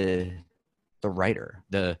the writer,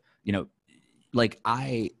 like,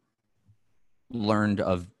 I learned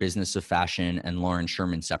of Business of Fashion and Lauren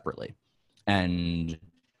Sherman separately. And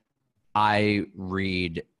I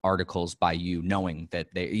read articles by you knowing that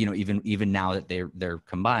they, even now that they're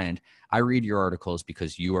combined, I read your articles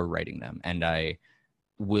because you are writing them. And I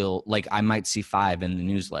will, like, I might see 5 in the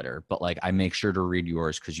newsletter, but like, I make sure to read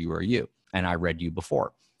yours because you are you. And I read you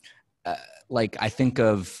before. Like, I think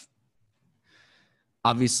of,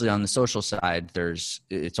 obviously on the social side,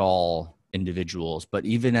 it's all individuals, but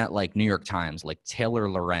even at like New York Times, like Taylor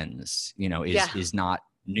Lorenz, is not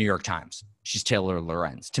New York Times. She's Taylor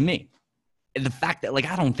Lorenz to me. And the fact that, like,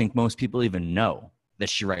 I don't think most people even know that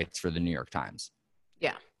she writes for the New York Times.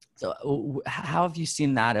 Yeah. So how have you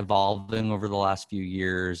seen that evolving over the last few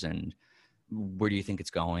years, and where do you think it's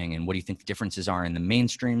going, and what do you think the differences are in the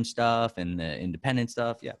mainstream stuff and the independent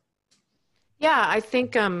stuff? Yeah. Yeah, I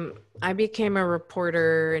think I became a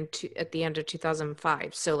reporter at the end of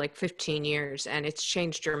 2005, so like 15 years, and it's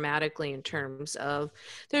changed dramatically in terms of,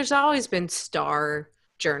 there's always been star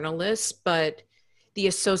journalists, but the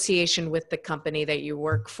association with the company that you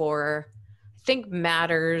work for, I think,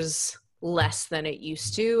 matters less than it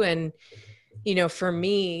used to. And, for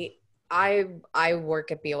me, I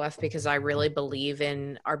work at BOF because I really believe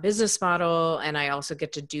in our business model, and I also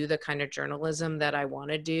get to do the kind of journalism that I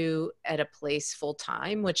want to do at a place full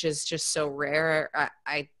time, which is just so rare.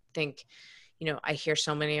 I think, I hear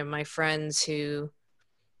so many of my friends who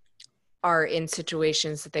are in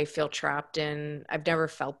situations that they feel trapped in. I've never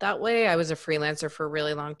felt that way. I was a freelancer for a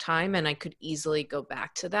really long time, and I could easily go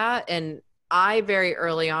back to that. And I very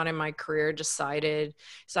early on in my career decided,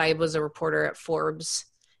 so I was a reporter at Forbes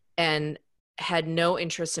and had no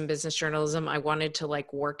interest in business journalism. I wanted to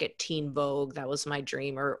like work at Teen Vogue. That was my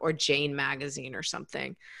dream, or Jane magazine or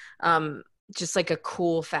something. Just like a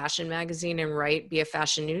cool fashion magazine, and be a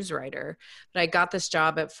fashion news writer. But I got this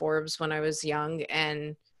job at Forbes when I was young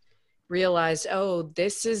and realized, oh,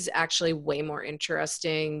 this is actually way more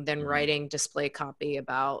interesting than writing display copy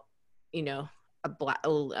about, a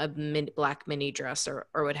black mini dress or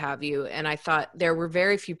what have you. And I thought there were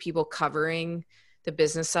very few people covering the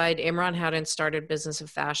business side. Imran hadn't started Business of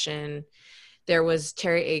Fashion. There was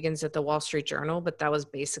Terry Agins at the Wall Street Journal, but that was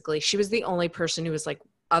basically, she was the only person who was like,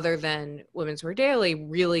 other than Women's Wear Daily,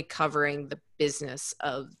 really covering the business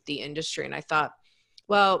of the industry. And I thought,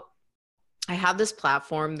 well, I have this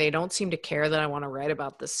platform. They don't seem to care that I want to write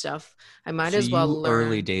about this stuff. I might as well learn.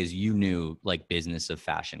 Early days, you knew like Business of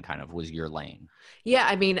Fashion kind of was your lane. Yeah.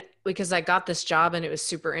 I mean, because I got this job and it was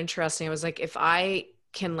super interesting. I was like, if I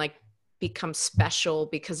can like become special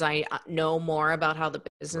because I know more about how the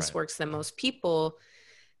business works than most people,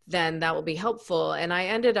 then that will be helpful. And I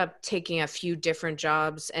ended up taking a few different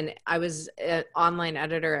jobs, and I was an online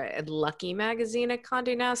editor at Lucky magazine at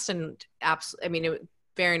Condé Nast, and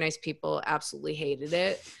very nice people, absolutely hated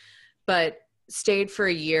it, but stayed for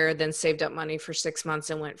a year, then saved up money for 6 months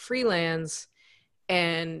and went freelance.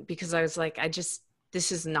 And because I was like,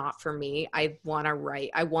 this is not for me. I want to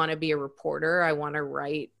write. I want to be a reporter. I want to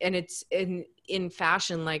write. And it's in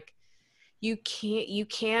fashion, like you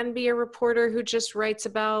can be a reporter who just writes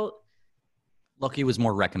about. Lucky was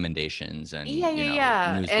more recommendations and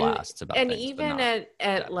news blasts about and things. Even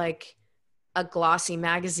at like a glossy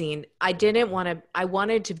magazine, I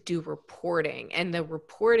wanted to do reporting, and the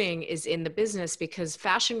reporting is in the business, because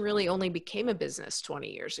fashion really only became a business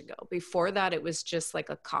 20 years ago. Before that, it was just like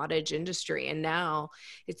a cottage industry. And now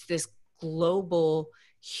it's this global,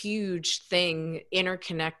 huge thing,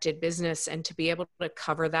 interconnected business. And to be able to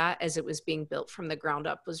cover that as it was being built from the ground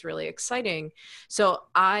up was really exciting. So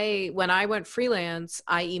when I went freelance,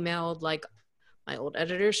 I emailed like my old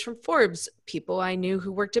editors from Forbes, people I knew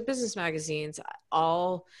who worked at business magazines,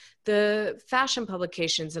 all the fashion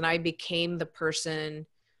publications. And I became the person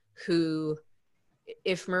who,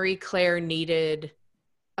 if Marie Claire needed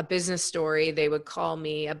a business story, they would call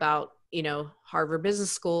me about, Harvard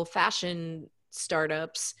Business School, fashion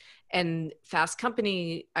startups, and Fast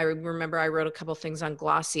Company. I remember I wrote a couple things on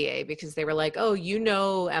Glossier because they were like, oh,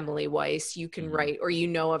 Emily Weiss, you can write, or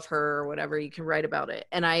of her or whatever, you can write about it.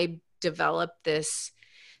 And I developed this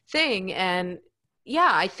thing. And yeah,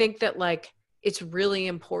 I think that like it's really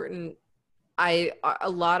important. A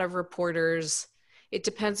lot of reporters, it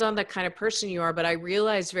depends on the kind of person you are, but I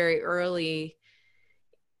realized very early,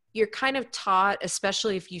 you're kind of taught,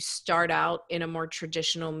 especially if you start out in a more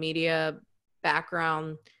traditional media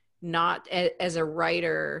background, not as a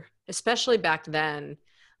writer, especially back then,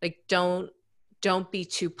 like don't be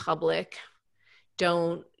too public.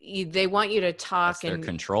 They want you to talk. That's their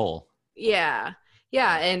control. Yeah.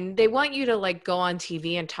 Yeah. And they want you to like go on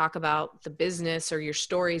TV and talk about the business or your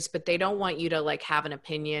stories, but they don't want you to like have an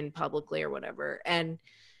opinion publicly or whatever. And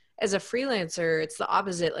as a freelancer, it's the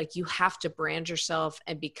opposite. Like you have to brand yourself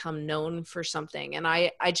and become known for something. And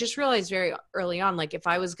I just realized very early on, like if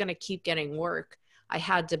I was going to keep getting work, I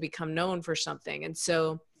had to become known for something. And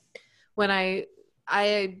so when I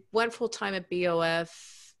went full time at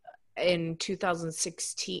BOF in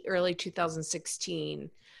 2016, early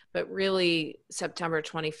 2016, but really September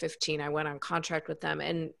 2015, I went on contract with them.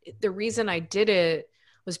 And the reason I did it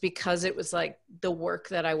was because it was like the work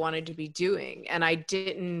that I wanted to be doing. And I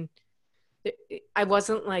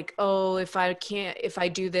wasn't like, oh, if I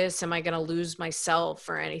do this, am I going to lose myself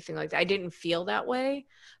or anything like that? I didn't feel that way,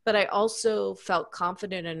 but I also felt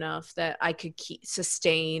confident enough that I could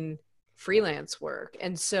sustain freelance work.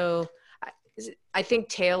 And so I think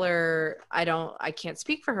Taylor, I can't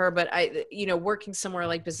speak for her, but working somewhere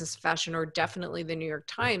like Business Fashion or definitely the New York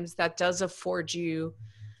Times, that does afford you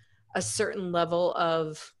a certain level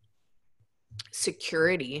of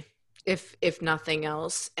security, if nothing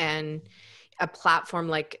else. And a platform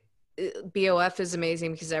like BOF is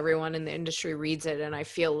amazing because everyone in the industry reads it. And I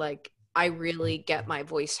feel like I really get my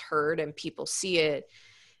voice heard and people see it.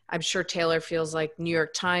 I'm sure Taylor feels like New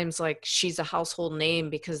York Times, like she's a household name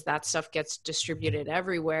because that stuff gets distributed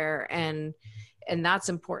everywhere. And that's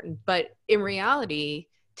important. But in reality,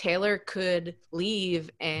 Taylor could leave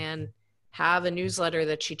and have a newsletter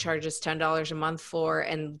that she charges $10 a month for.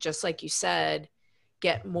 And just like you said,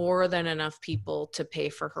 get more than enough people to pay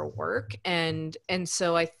for her work. And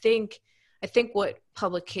so I think what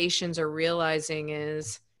publications are realizing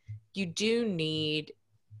is you do need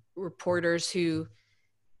reporters who,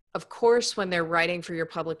 of course, when they're writing for your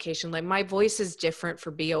publication, like my voice is different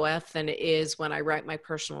for BOF than it is when I write my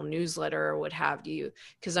personal newsletter or what have you,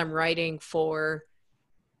 because I'm writing for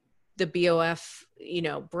the BOF,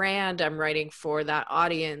 brand. I'm writing for that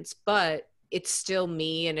audience, but it's still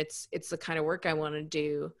me, and it's the kind of work I want to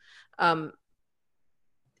do.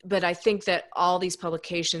 But I think that all these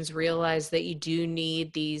publications realize that you do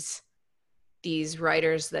need these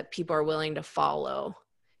writers that people are willing to follow,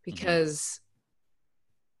 because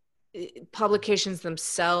publications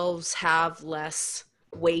themselves have less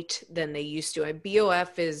weight than they used to. And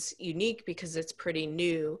BOF is unique because it's pretty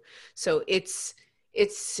new. So its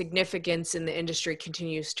significance in the industry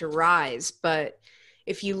continues to rise. But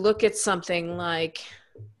if you look at something like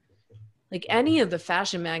any of the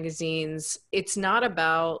fashion magazines, it's not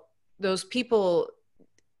about those people.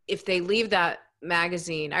 If they leave that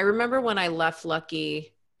magazine, I remember when I left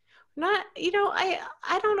Lucky,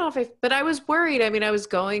 I don't know but I was worried. I mean, I was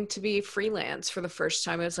going to be freelance for the first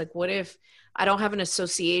time. I was like, what if I don't have an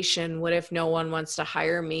association? What if no one wants to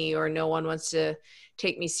hire me, or no one wants to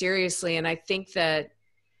take me seriously. And I think that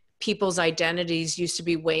people's identities used to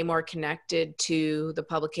be way more connected to the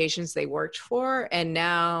publications they worked for. And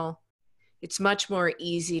now it's much more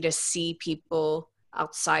easy to see people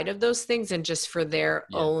outside of those things and just for their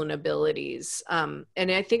own abilities. And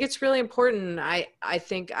I think it's really important. I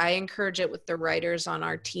think I encourage it with the writers on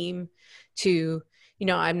our team to, you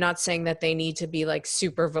know, I'm not saying that they need to be like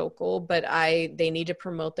super vocal, but they need to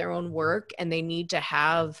promote their own work, and they need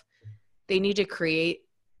to create,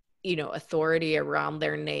 you know, authority around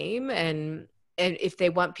their name. And if they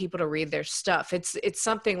want people to read their stuff, it's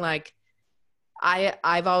something like,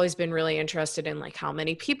 I've always been really interested in like how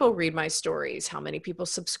many people read my stories, how many people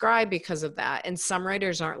subscribe because of that. And some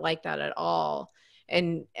writers aren't like that at all.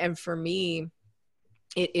 And for me,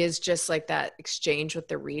 it is just like that exchange with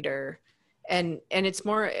the reader. And it's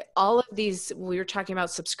more, all of these, we were talking about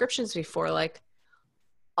subscriptions before, like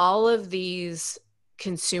all of these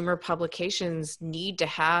consumer publications need to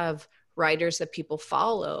have writers that people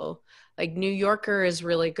follow. Like New Yorker is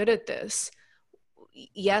really good at this.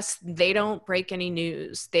 Yes, they don't break any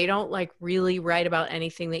news. They don't like really write about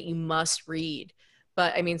anything that you must read.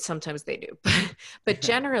 But I mean, sometimes they do. But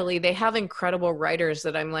generally, they have incredible writers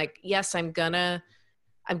that I'm like, yes, I'm gonna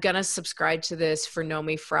subscribe to this for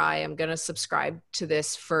Nomi Fry. I'm gonna subscribe to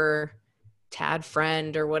this for Tad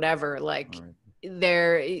Friend or whatever. Like,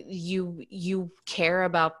 you care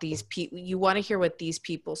about these people. You want to hear what these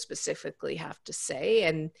people specifically have to say.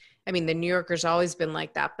 And I mean, the New Yorker's always been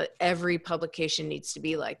like that, but every publication needs to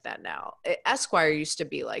be like that now. Esquire used to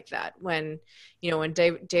be like that when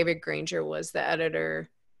David Granger was the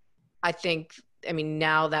editor. I mean,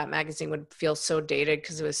 now that magazine would feel so dated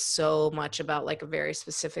because it was so much about like a very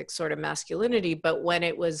specific sort of masculinity. But when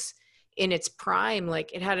it was in its prime,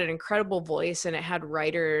 like it had an incredible voice and it had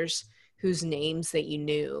writers whose names that you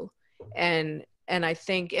knew. And I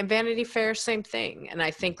think in Vanity Fair, same thing. And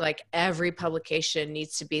I think like every publication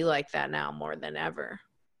needs to be like that now more than ever.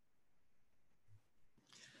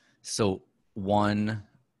 So one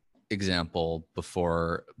example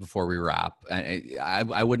before we wrap,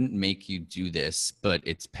 I wouldn't make you do this, but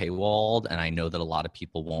it's paywalled and I know that a lot of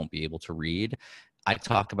people won't be able to read. I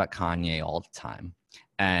talk about Kanye all the time,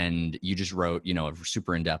 and you just wrote, you know, a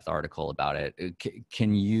super in-depth article about it.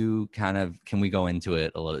 Can we go into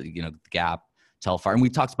it a little, you know, Gap, Telfar, and we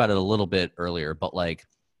talked about it a little bit earlier, but like,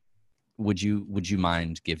 would you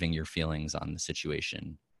mind giving your feelings on the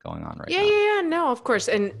situation going on right now? Yeah, no, of course.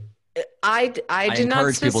 And I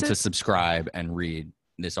encourage people to subscribe and read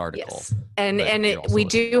this article. Yes. And we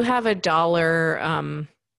do have a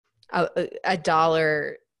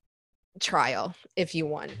 $1 trial if you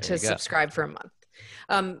want to subscribe for a month.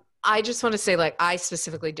 I just want to say, like, I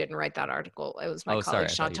specifically didn't write that article. It was my colleague,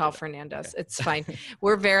 Chantal Fernandez. Okay. It's fine.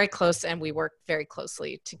 We're very close and we work very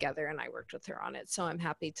closely together, and I worked with her on it. So I'm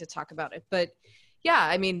happy to talk about it. But yeah,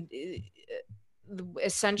 I mean,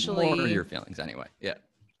 essentially. What are your feelings anyway? Yeah.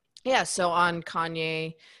 Yeah. So on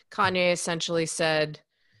Kanye essentially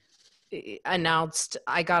announced,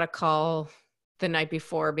 I got a call the night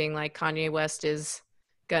before being like, Kanye West is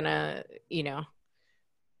gonna, you know,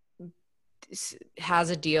 has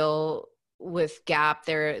a deal with Gap.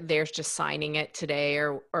 They're just signing it today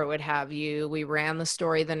or what have you. We ran the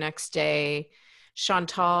story the next day.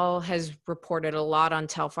 Chantal has reported a lot on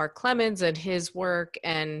Telfar Clemens and his work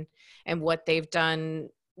and what they've done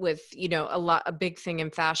with, you know, a big thing in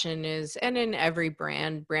fashion is, and in every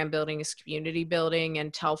brand building is community building,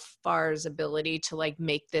 and Telfar's ability to like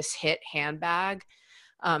make this hit handbag.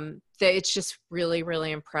 It's just really,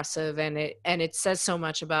 really impressive. And it says so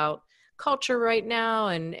much about culture right now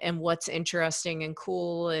and what's interesting and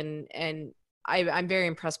cool. And I'm very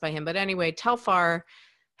impressed by him. But anyway, Telfar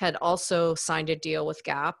had also signed a deal with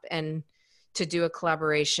Gap and to do a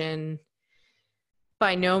collaboration.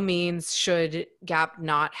 By no means should Gap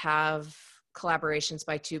not have collaborations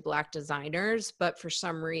by two Black designers, but for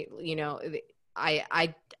some reason, you know, it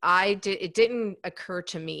didn't occur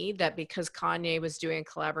to me that because Kanye was doing a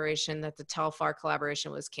collaboration that the Telfar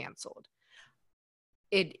collaboration was canceled.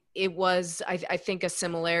 It was, I think a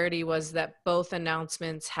similarity was that both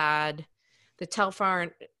announcements had, the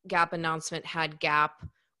Telfar Gap announcement had Gap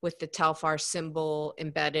with the Telfar symbol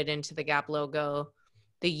embedded into the Gap logo.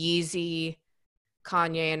 The Yeezy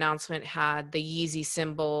Kanye announcement had the Yeezy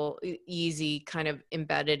symbol, Yeezy kind of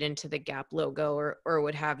embedded into the Gap logo or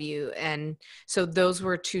what have you. And so those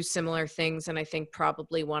were two similar things. And I think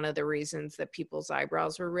probably one of the reasons that people's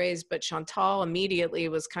eyebrows were raised. But Chantal immediately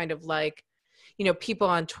was kind of like, you know, people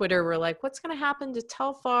on Twitter were like, what's going to happen to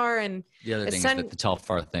Telfar? And the other thing is that the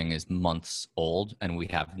Telfar thing is months old and we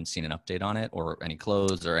haven't seen an update on it or any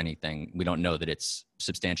clothes or anything. We don't know that it's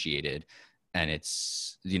substantiated. and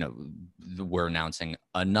it's, you know, we're announcing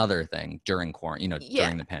another thing during quarantine, you know,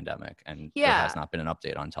 during the pandemic, and there has not been an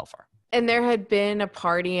update on Telfar. And there had been a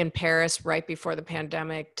party in Paris right before the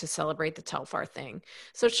pandemic to celebrate the Telfar thing.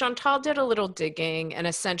 So Chantal did a little digging, and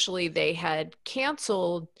essentially they had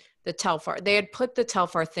canceled the Telfar. They had put the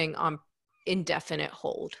Telfar thing on indefinite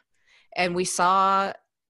hold. And we saw,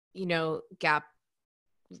 you know, Gap,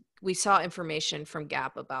 we saw information from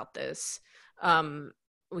Gap about this.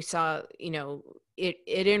 We saw, you know, it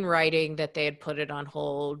in writing that they had put it on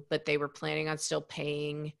hold, but they were planning on still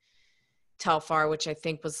paying Telfar, which I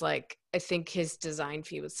think was like, I think his design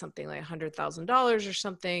fee was something like $100,000 or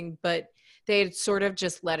something, but they had sort of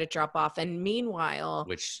just let it drop off. And meanwhile,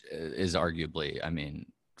 which is arguably, I mean,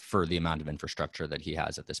 for the amount of infrastructure that he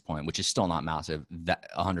has at this point, which is still not massive, that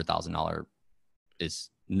 $100,000 is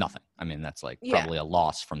nothing. I mean, that's like probably a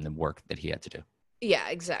loss from the work that he had to do. Yeah,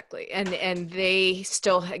 exactly. And they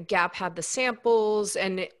still Gap had the samples,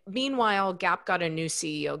 and meanwhile Gap got a new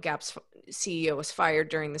CEO. Gap's CEO was fired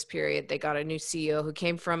during this period. They got a new CEO who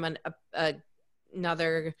came from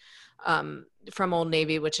another from Old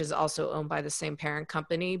Navy, which is also owned by the same parent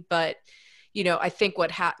company. But you know, I think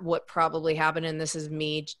what probably happened, and this is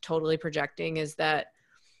me totally projecting, is that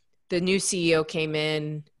the new CEO came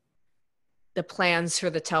in, the plans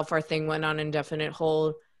for the Telfar thing went on indefinite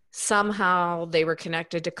hold. Somehow they were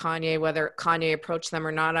connected to Kanye, whether Kanye approached them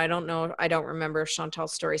or not. I don't know. I don't remember if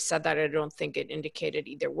Chantal's story said that. I don't think it indicated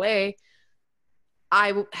either way.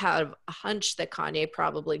 I have a hunch that Kanye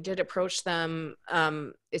probably did approach them.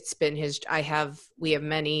 It's been we have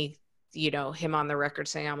many, you know, him on the record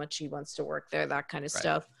saying how much he wants to work there, that kind of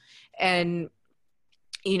stuff. And,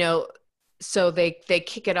 you know, so they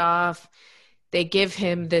kick it off. They give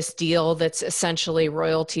him this deal that's essentially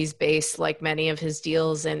royalties based, like many of his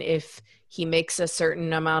deals. And if he makes a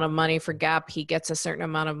certain amount of money for Gap, he gets a certain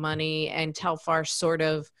amount of money. And Telfar sort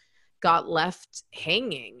of got left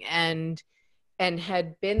hanging and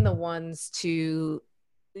had been the ones to,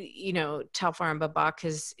 you know, Telfar and Babak,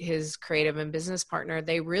 his creative and business partner,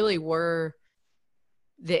 they really were,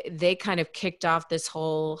 they kind of kicked off this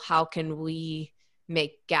whole, how can we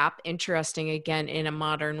make Gap interesting again in a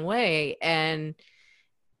modern way, and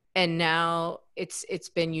now it's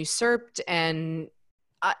been usurped. And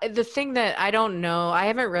the thing that I don't know, I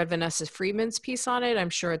haven't read Vanessa Friedman's piece on it. I'm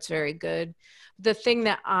sure it's very good. The thing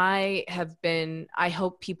that I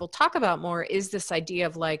hope people talk about more is this idea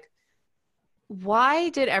of like, why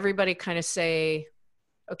did everybody kind of say,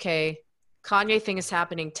 okay, Kanye thing is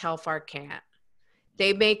happening, Telfar can't?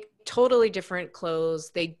 They make totally different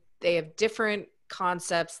clothes. They have different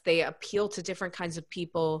concepts. They appeal to different kinds of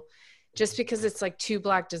people. Just because it's like two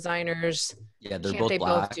Black designers, yeah, they're both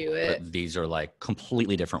Black, both do it? But these are like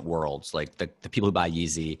completely different worlds. Like the people who buy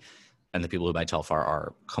Yeezy and the people who buy Telfar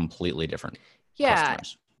are completely different. Yeah,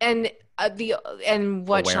 customers. And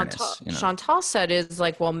what Chantal said is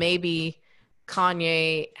like, well, maybe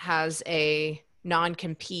Kanye has a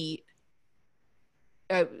non-compete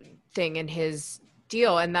thing in his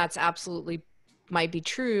deal, and that's absolutely might be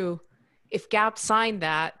true. If Gap signed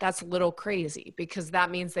that, that's a little crazy, because that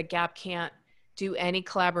means that Gap can't do any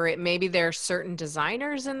collaborate. Maybe there are certain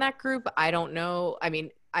designers in that group. I don't know. I mean,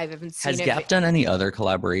 I haven't seen Has Gap done any other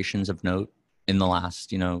collaborations of note in the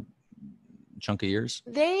last, you know, chunk of years?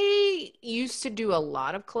 They used to do a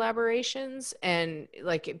lot of collaborations, and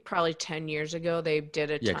like probably 10 years ago they did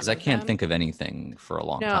a ton. Yeah, because I can't think of anything for a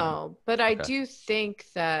long time. No, but I do think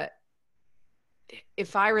that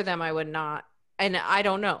if I were them, I would not. And I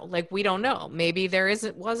don't know, like, we don't know. Maybe there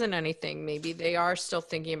wasn't anything. Maybe they are still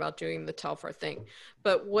thinking about doing the Telfar thing.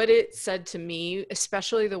 But what it said to me,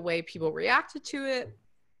 especially the way people reacted to it,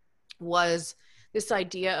 was this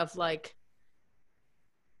idea of like,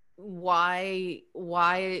 why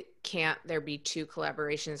can't there be two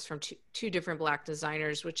collaborations from two different Black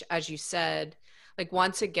designers? Which, as you said, like,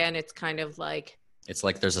 once again, it's kind of like, it's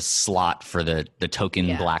like there's a slot for the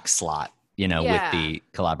token Black slot, you know, with the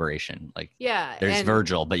collaboration. Like, there's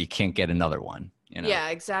Virgil, but you can't get another one, you know? Yeah,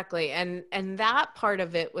 exactly. And that part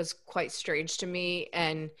of it was quite strange to me,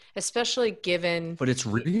 and especially given. But it's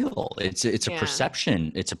real. It's a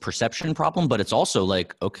perception. It's a perception problem, but it's also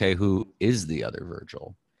like, okay, who is the other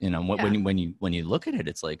Virgil? You know, when you look at it,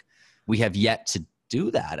 it's like, we have yet to do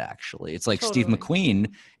that. Actually, it's like Steve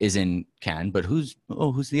McQueen is in Cannes, but who's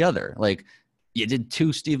the other? Like, you did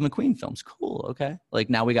 2 Steve McQueen films. Cool. Okay. Like,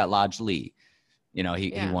 now we got Lodge Lee, you know,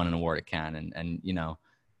 he won an award at Cannes, and, you know,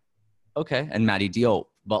 okay. And Matty Diop,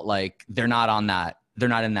 but like, they're not in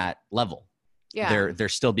that level. Yeah. They're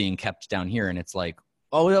still being kept down here. And it's like,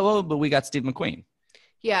 but we got Steve McQueen.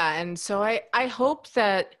 Yeah. And so I hope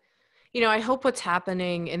that I hope what's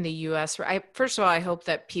happening in the US, first of all, I hope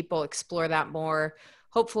that people explore that more.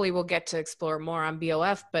 Hopefully we'll get to explore more on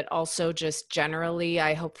BOF, but also just generally,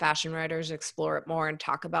 I hope fashion writers explore it more and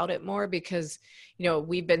talk about it more because,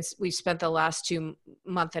 we've spent the last 2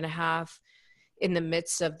 month and a half in the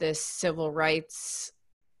midst of this civil rights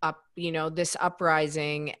this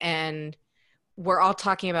uprising, and we're all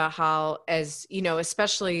talking about how, as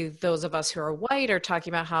especially those of us who are white, are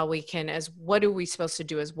talking about how we can, as what are we supposed to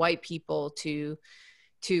do as white people to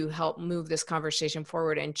help move this conversation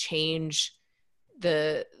forward and change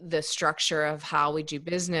the structure of how we do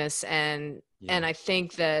business. And I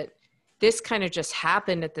think that this kind of just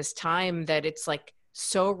happened at this time that it's like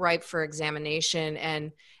so ripe for examination.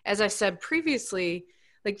 And as I said previously,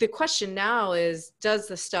 like the question now is, does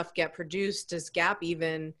the stuff get produced? Does Gap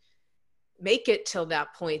even make it till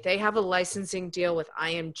that point? They have a licensing deal with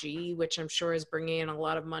IMG, which I'm sure is bringing in a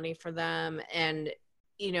lot of money for them. And,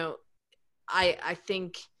 I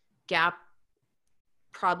think Gap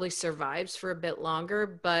probably survives for a bit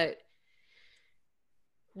longer, but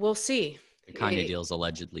we'll see. The Kanye deal is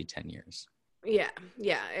allegedly 10 years. Yeah.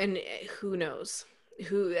 And who knows?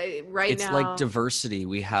 Right it's now. It's like diversity.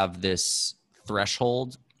 We have this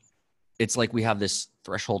threshold. It's like we have this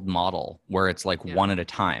threshold model where it's like one at a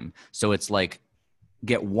time. So it's like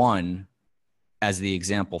get one as the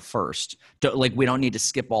example first. Like we don't need to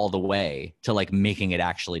skip all the way to like making it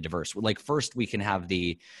actually diverse. Like first we can have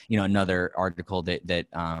the, another article that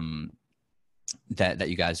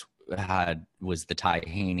you guys had was the Ty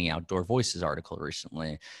Haney Outdoor Voices article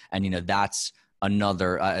recently. And, that's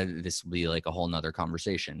another, this will be like a whole nother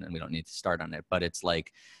conversation and we don't need to start on it, but it's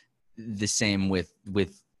like the same with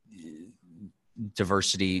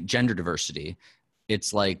diversity, gender diversity.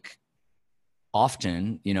 It's like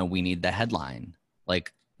often, we need the headline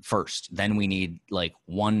like first, then we need like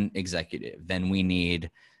one executive, then we need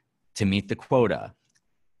to meet the quota.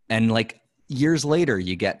 And like years later,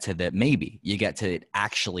 you get to it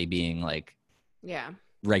actually being like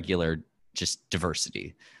regular, just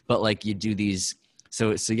diversity. But like you do these,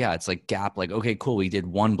 so yeah, it's like Gap, like, okay, cool. We did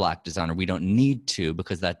one Black designer. We don't need to,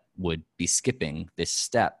 because that would be skipping this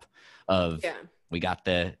step of we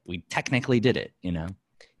technically did it,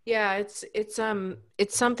 Yeah, it's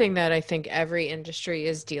something that I think every industry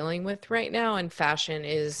is dealing with right now, and fashion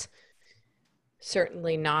is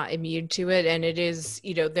certainly not immune to it. And it is,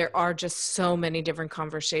 there are just so many different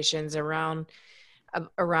conversations around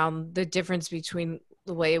the difference between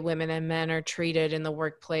the way women and men are treated in the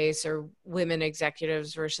workplace, or women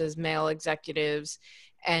executives versus male executives.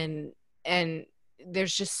 And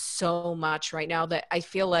there's just so much right now that I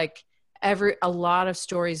feel like a lot of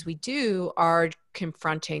stories we do are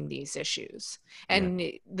confronting these issues. And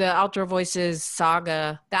the Outdoor Voices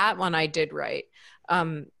saga, that one I did write.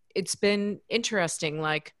 It's been interesting.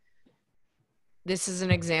 Like, this is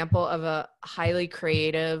an example of a highly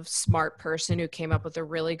creative, smart person who came up with a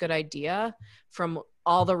really good idea. From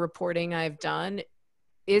all the reporting I've done,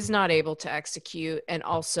 is not able to execute, and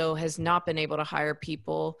also has not been able to hire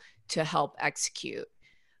people to help execute.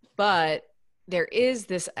 But there is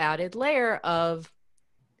this added layer of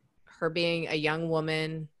her being a young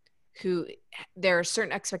woman who, there are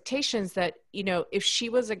certain expectations that, if she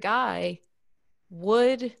was a guy,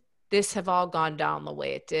 would this have all gone down the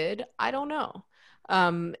way it did? I don't know.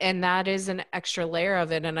 And that is an extra layer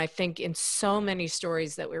of it. And I think in so many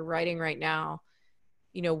stories that we're writing right now,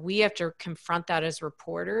 we have to confront that as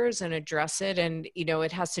reporters and address it. And,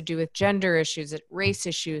 it has to do with gender issues, race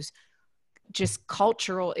issues, just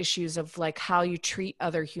cultural issues of like how you treat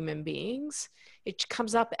other human beings. It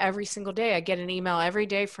comes up every single day. I get an email every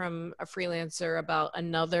day from a freelancer about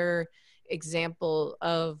another example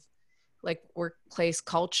of like workplace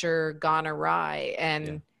culture gone awry.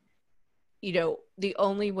 And, the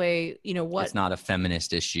only way, it's not a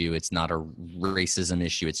feminist issue. It's not a racism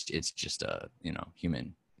issue. It's just a,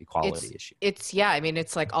 human equality issue.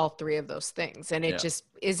 It's like all three of those things, and it just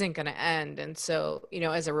isn't going to end. And so,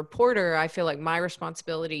 as a reporter, I feel like my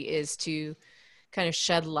responsibility is to kind of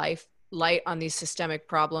shed light on these systemic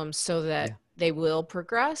problems so that they will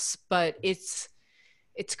progress. But it's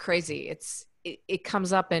crazy. It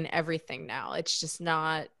comes up in everything now. It's just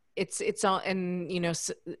not, it's all, and,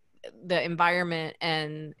 the environment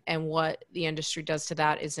and what the industry does to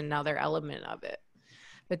that is another element of it.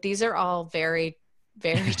 But these are all very,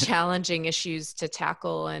 very challenging issues to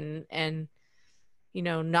tackle, and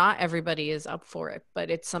not everybody is up for it,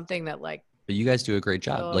 but it's something that but you guys do a great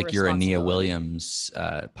job. Like your Ania Williams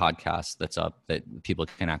podcast that's up that people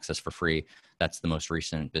can access for free. That's the most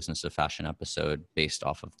recent Business of Fashion episode based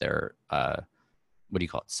off of their what do you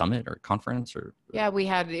call it, summit or conference? Or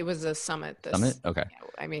it was a summit. Summit? Okay.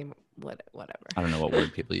 whatever. I don't know what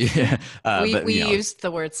word people use. But, we used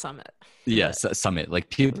the word summit. Yes, summit, like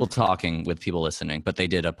people talking with people listening, but they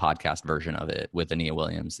did a podcast version of it with Ania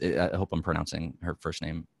Williams. I hope I'm pronouncing her first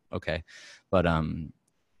name okay, but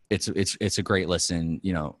it's a great listen.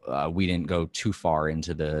 We didn't go too far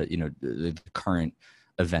into the current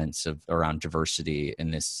events around diversity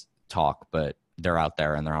in this talk, but they're out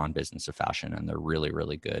there and they're on Business of Fashion, and they're really,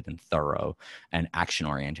 really good and thorough and action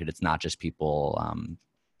oriented. It's not just people.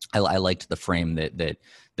 I liked the frame that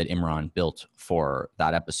Imran built for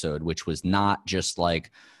that episode, which was not just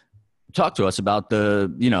like, talk to us about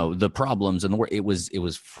the problems and the work. It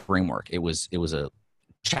was framework. It was a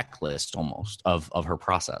checklist almost of her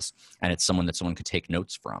process, and it's someone could take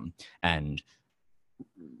notes from and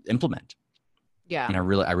implement. Yeah. And I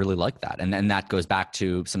really like that. And then that goes back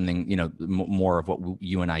to something, more of what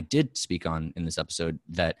you and I did speak on in this episode,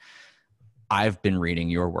 that I've been reading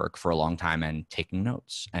your work for a long time and taking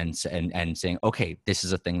notes and saying, okay, this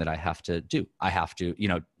is a thing that I have to do. I have to,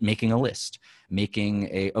 making a list,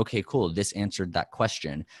 okay, cool, this answered that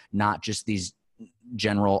question, not just these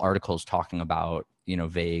general articles talking about,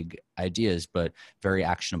 vague ideas, but very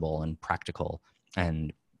actionable and practical.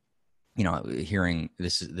 And, hearing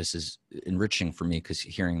this is enriching for me, because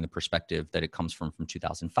hearing the perspective that it comes from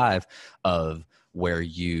 2005 of where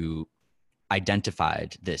you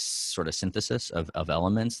identified this sort of synthesis of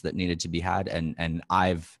elements that needed to be had. And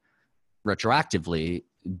I've retroactively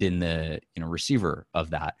been the receiver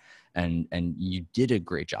of that. And you did a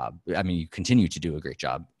great job. I mean, you continue to do a great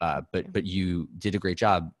job, but you did a great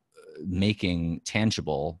job making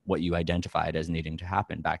tangible what you identified as needing to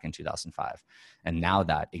happen back in 2005. And now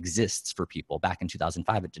that exists for people. Back in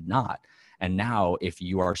 2005, it did not. And now if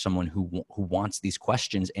you are someone who wants these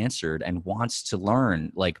questions answered and wants to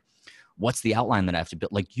learn, like, what's the outline that I have to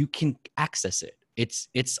build? Like, you can access it.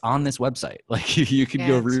 It's on this website. Like, you can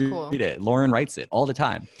go read it. Lauren writes it all the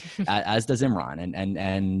time, as does Imran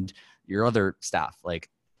and your other staff. Like,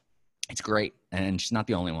 it's great. And she's not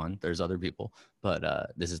the only one. There's other people, but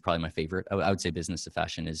this is probably my favorite. I would say Business of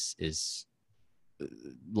Fashion is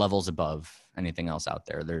levels above anything else out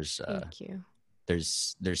there. Thank you.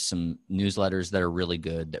 There's some newsletters that are really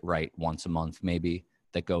good that write once a month, maybe,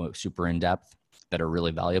 that go super in depth, that are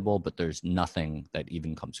really valuable, but there's nothing that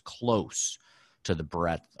even comes close to the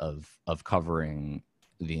breadth of covering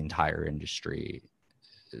the entire industry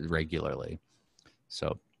regularly.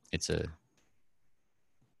 So it's a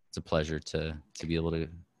pleasure to be able to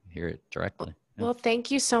hear it directly. Yeah. Well,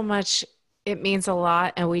 thank you so much. It means a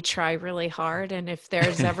lot, and we try really hard. And if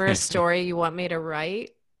there's ever a story you want me to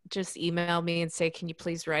write, just email me and say, can you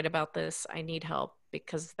please write about this? I need help,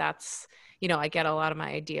 because that's, I get a lot of my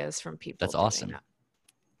ideas from people. That's awesome. That.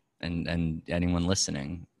 And anyone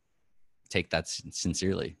listening, take that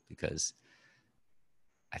sincerely, because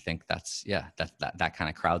I think that's, that kind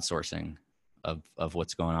of crowdsourcing of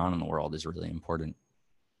what's going on in the world is really important.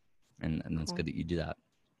 And that's good that you do that.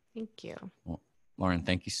 Thank you. Well, Lauren,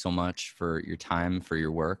 thank you so much for your time, for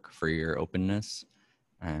your work, for your openness.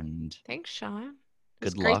 And thanks, Sean.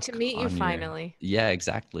 Good luck. Great to meet you finally. Yeah,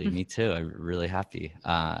 exactly. Me too. I'm really happy.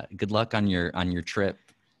 Good luck on your trip.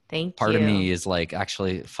 Thank you. Part of me is like,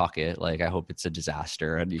 actually, fuck it. Like, I hope it's a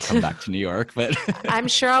disaster and you come back to New York. But I'm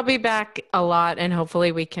sure I'll be back a lot, and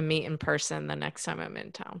hopefully we can meet in person the next time I'm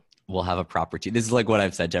in town. We'll have a proper tea. This is like what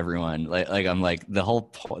I've said to everyone. Like I'm like,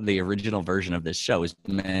 the original version of this show is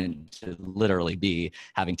meant to literally be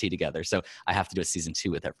having tea together. So I have to do a season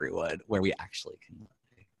 2 with everyone where we actually can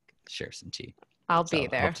share some tea. I'll be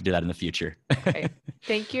there. I hope to do that in the future. Okay.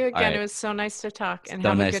 Thank you again. Right. It was so nice to talk. And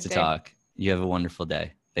have a good day. So nice to talk. You have a wonderful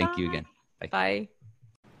day. Thank you again. Bye. Bye.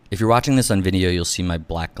 If you're watching this on video, you'll see my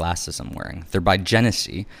black glasses I'm wearing. They're by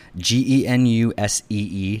Genesee,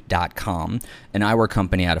 GENUSEE.com, an eyewear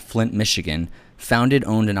company out of Flint, Michigan, founded,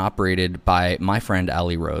 owned, and operated by my friend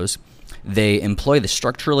Ali Rose. They employ the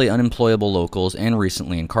structurally unemployable locals and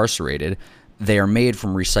recently incarcerated. They are made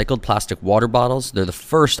from recycled plastic water bottles. They're the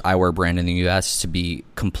first eyewear brand in the U.S. to be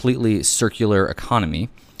completely circular economy.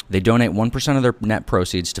 They donate 1% of their net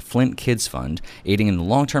proceeds to Flint Kids Fund, aiding in the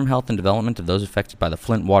long-term health and development of those affected by the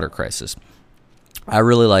Flint water crisis. I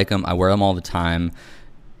really like them. I wear them all the time.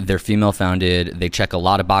 They're female-founded. They check a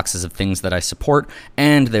lot of boxes of things that I support,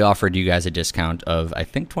 and they offered you guys a discount of, I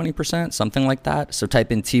think, 20%, something like that. So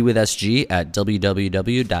type in Tea with SG at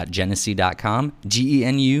www.genesee.com,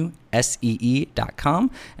 GENUSEE.com,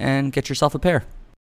 and get yourself a pair.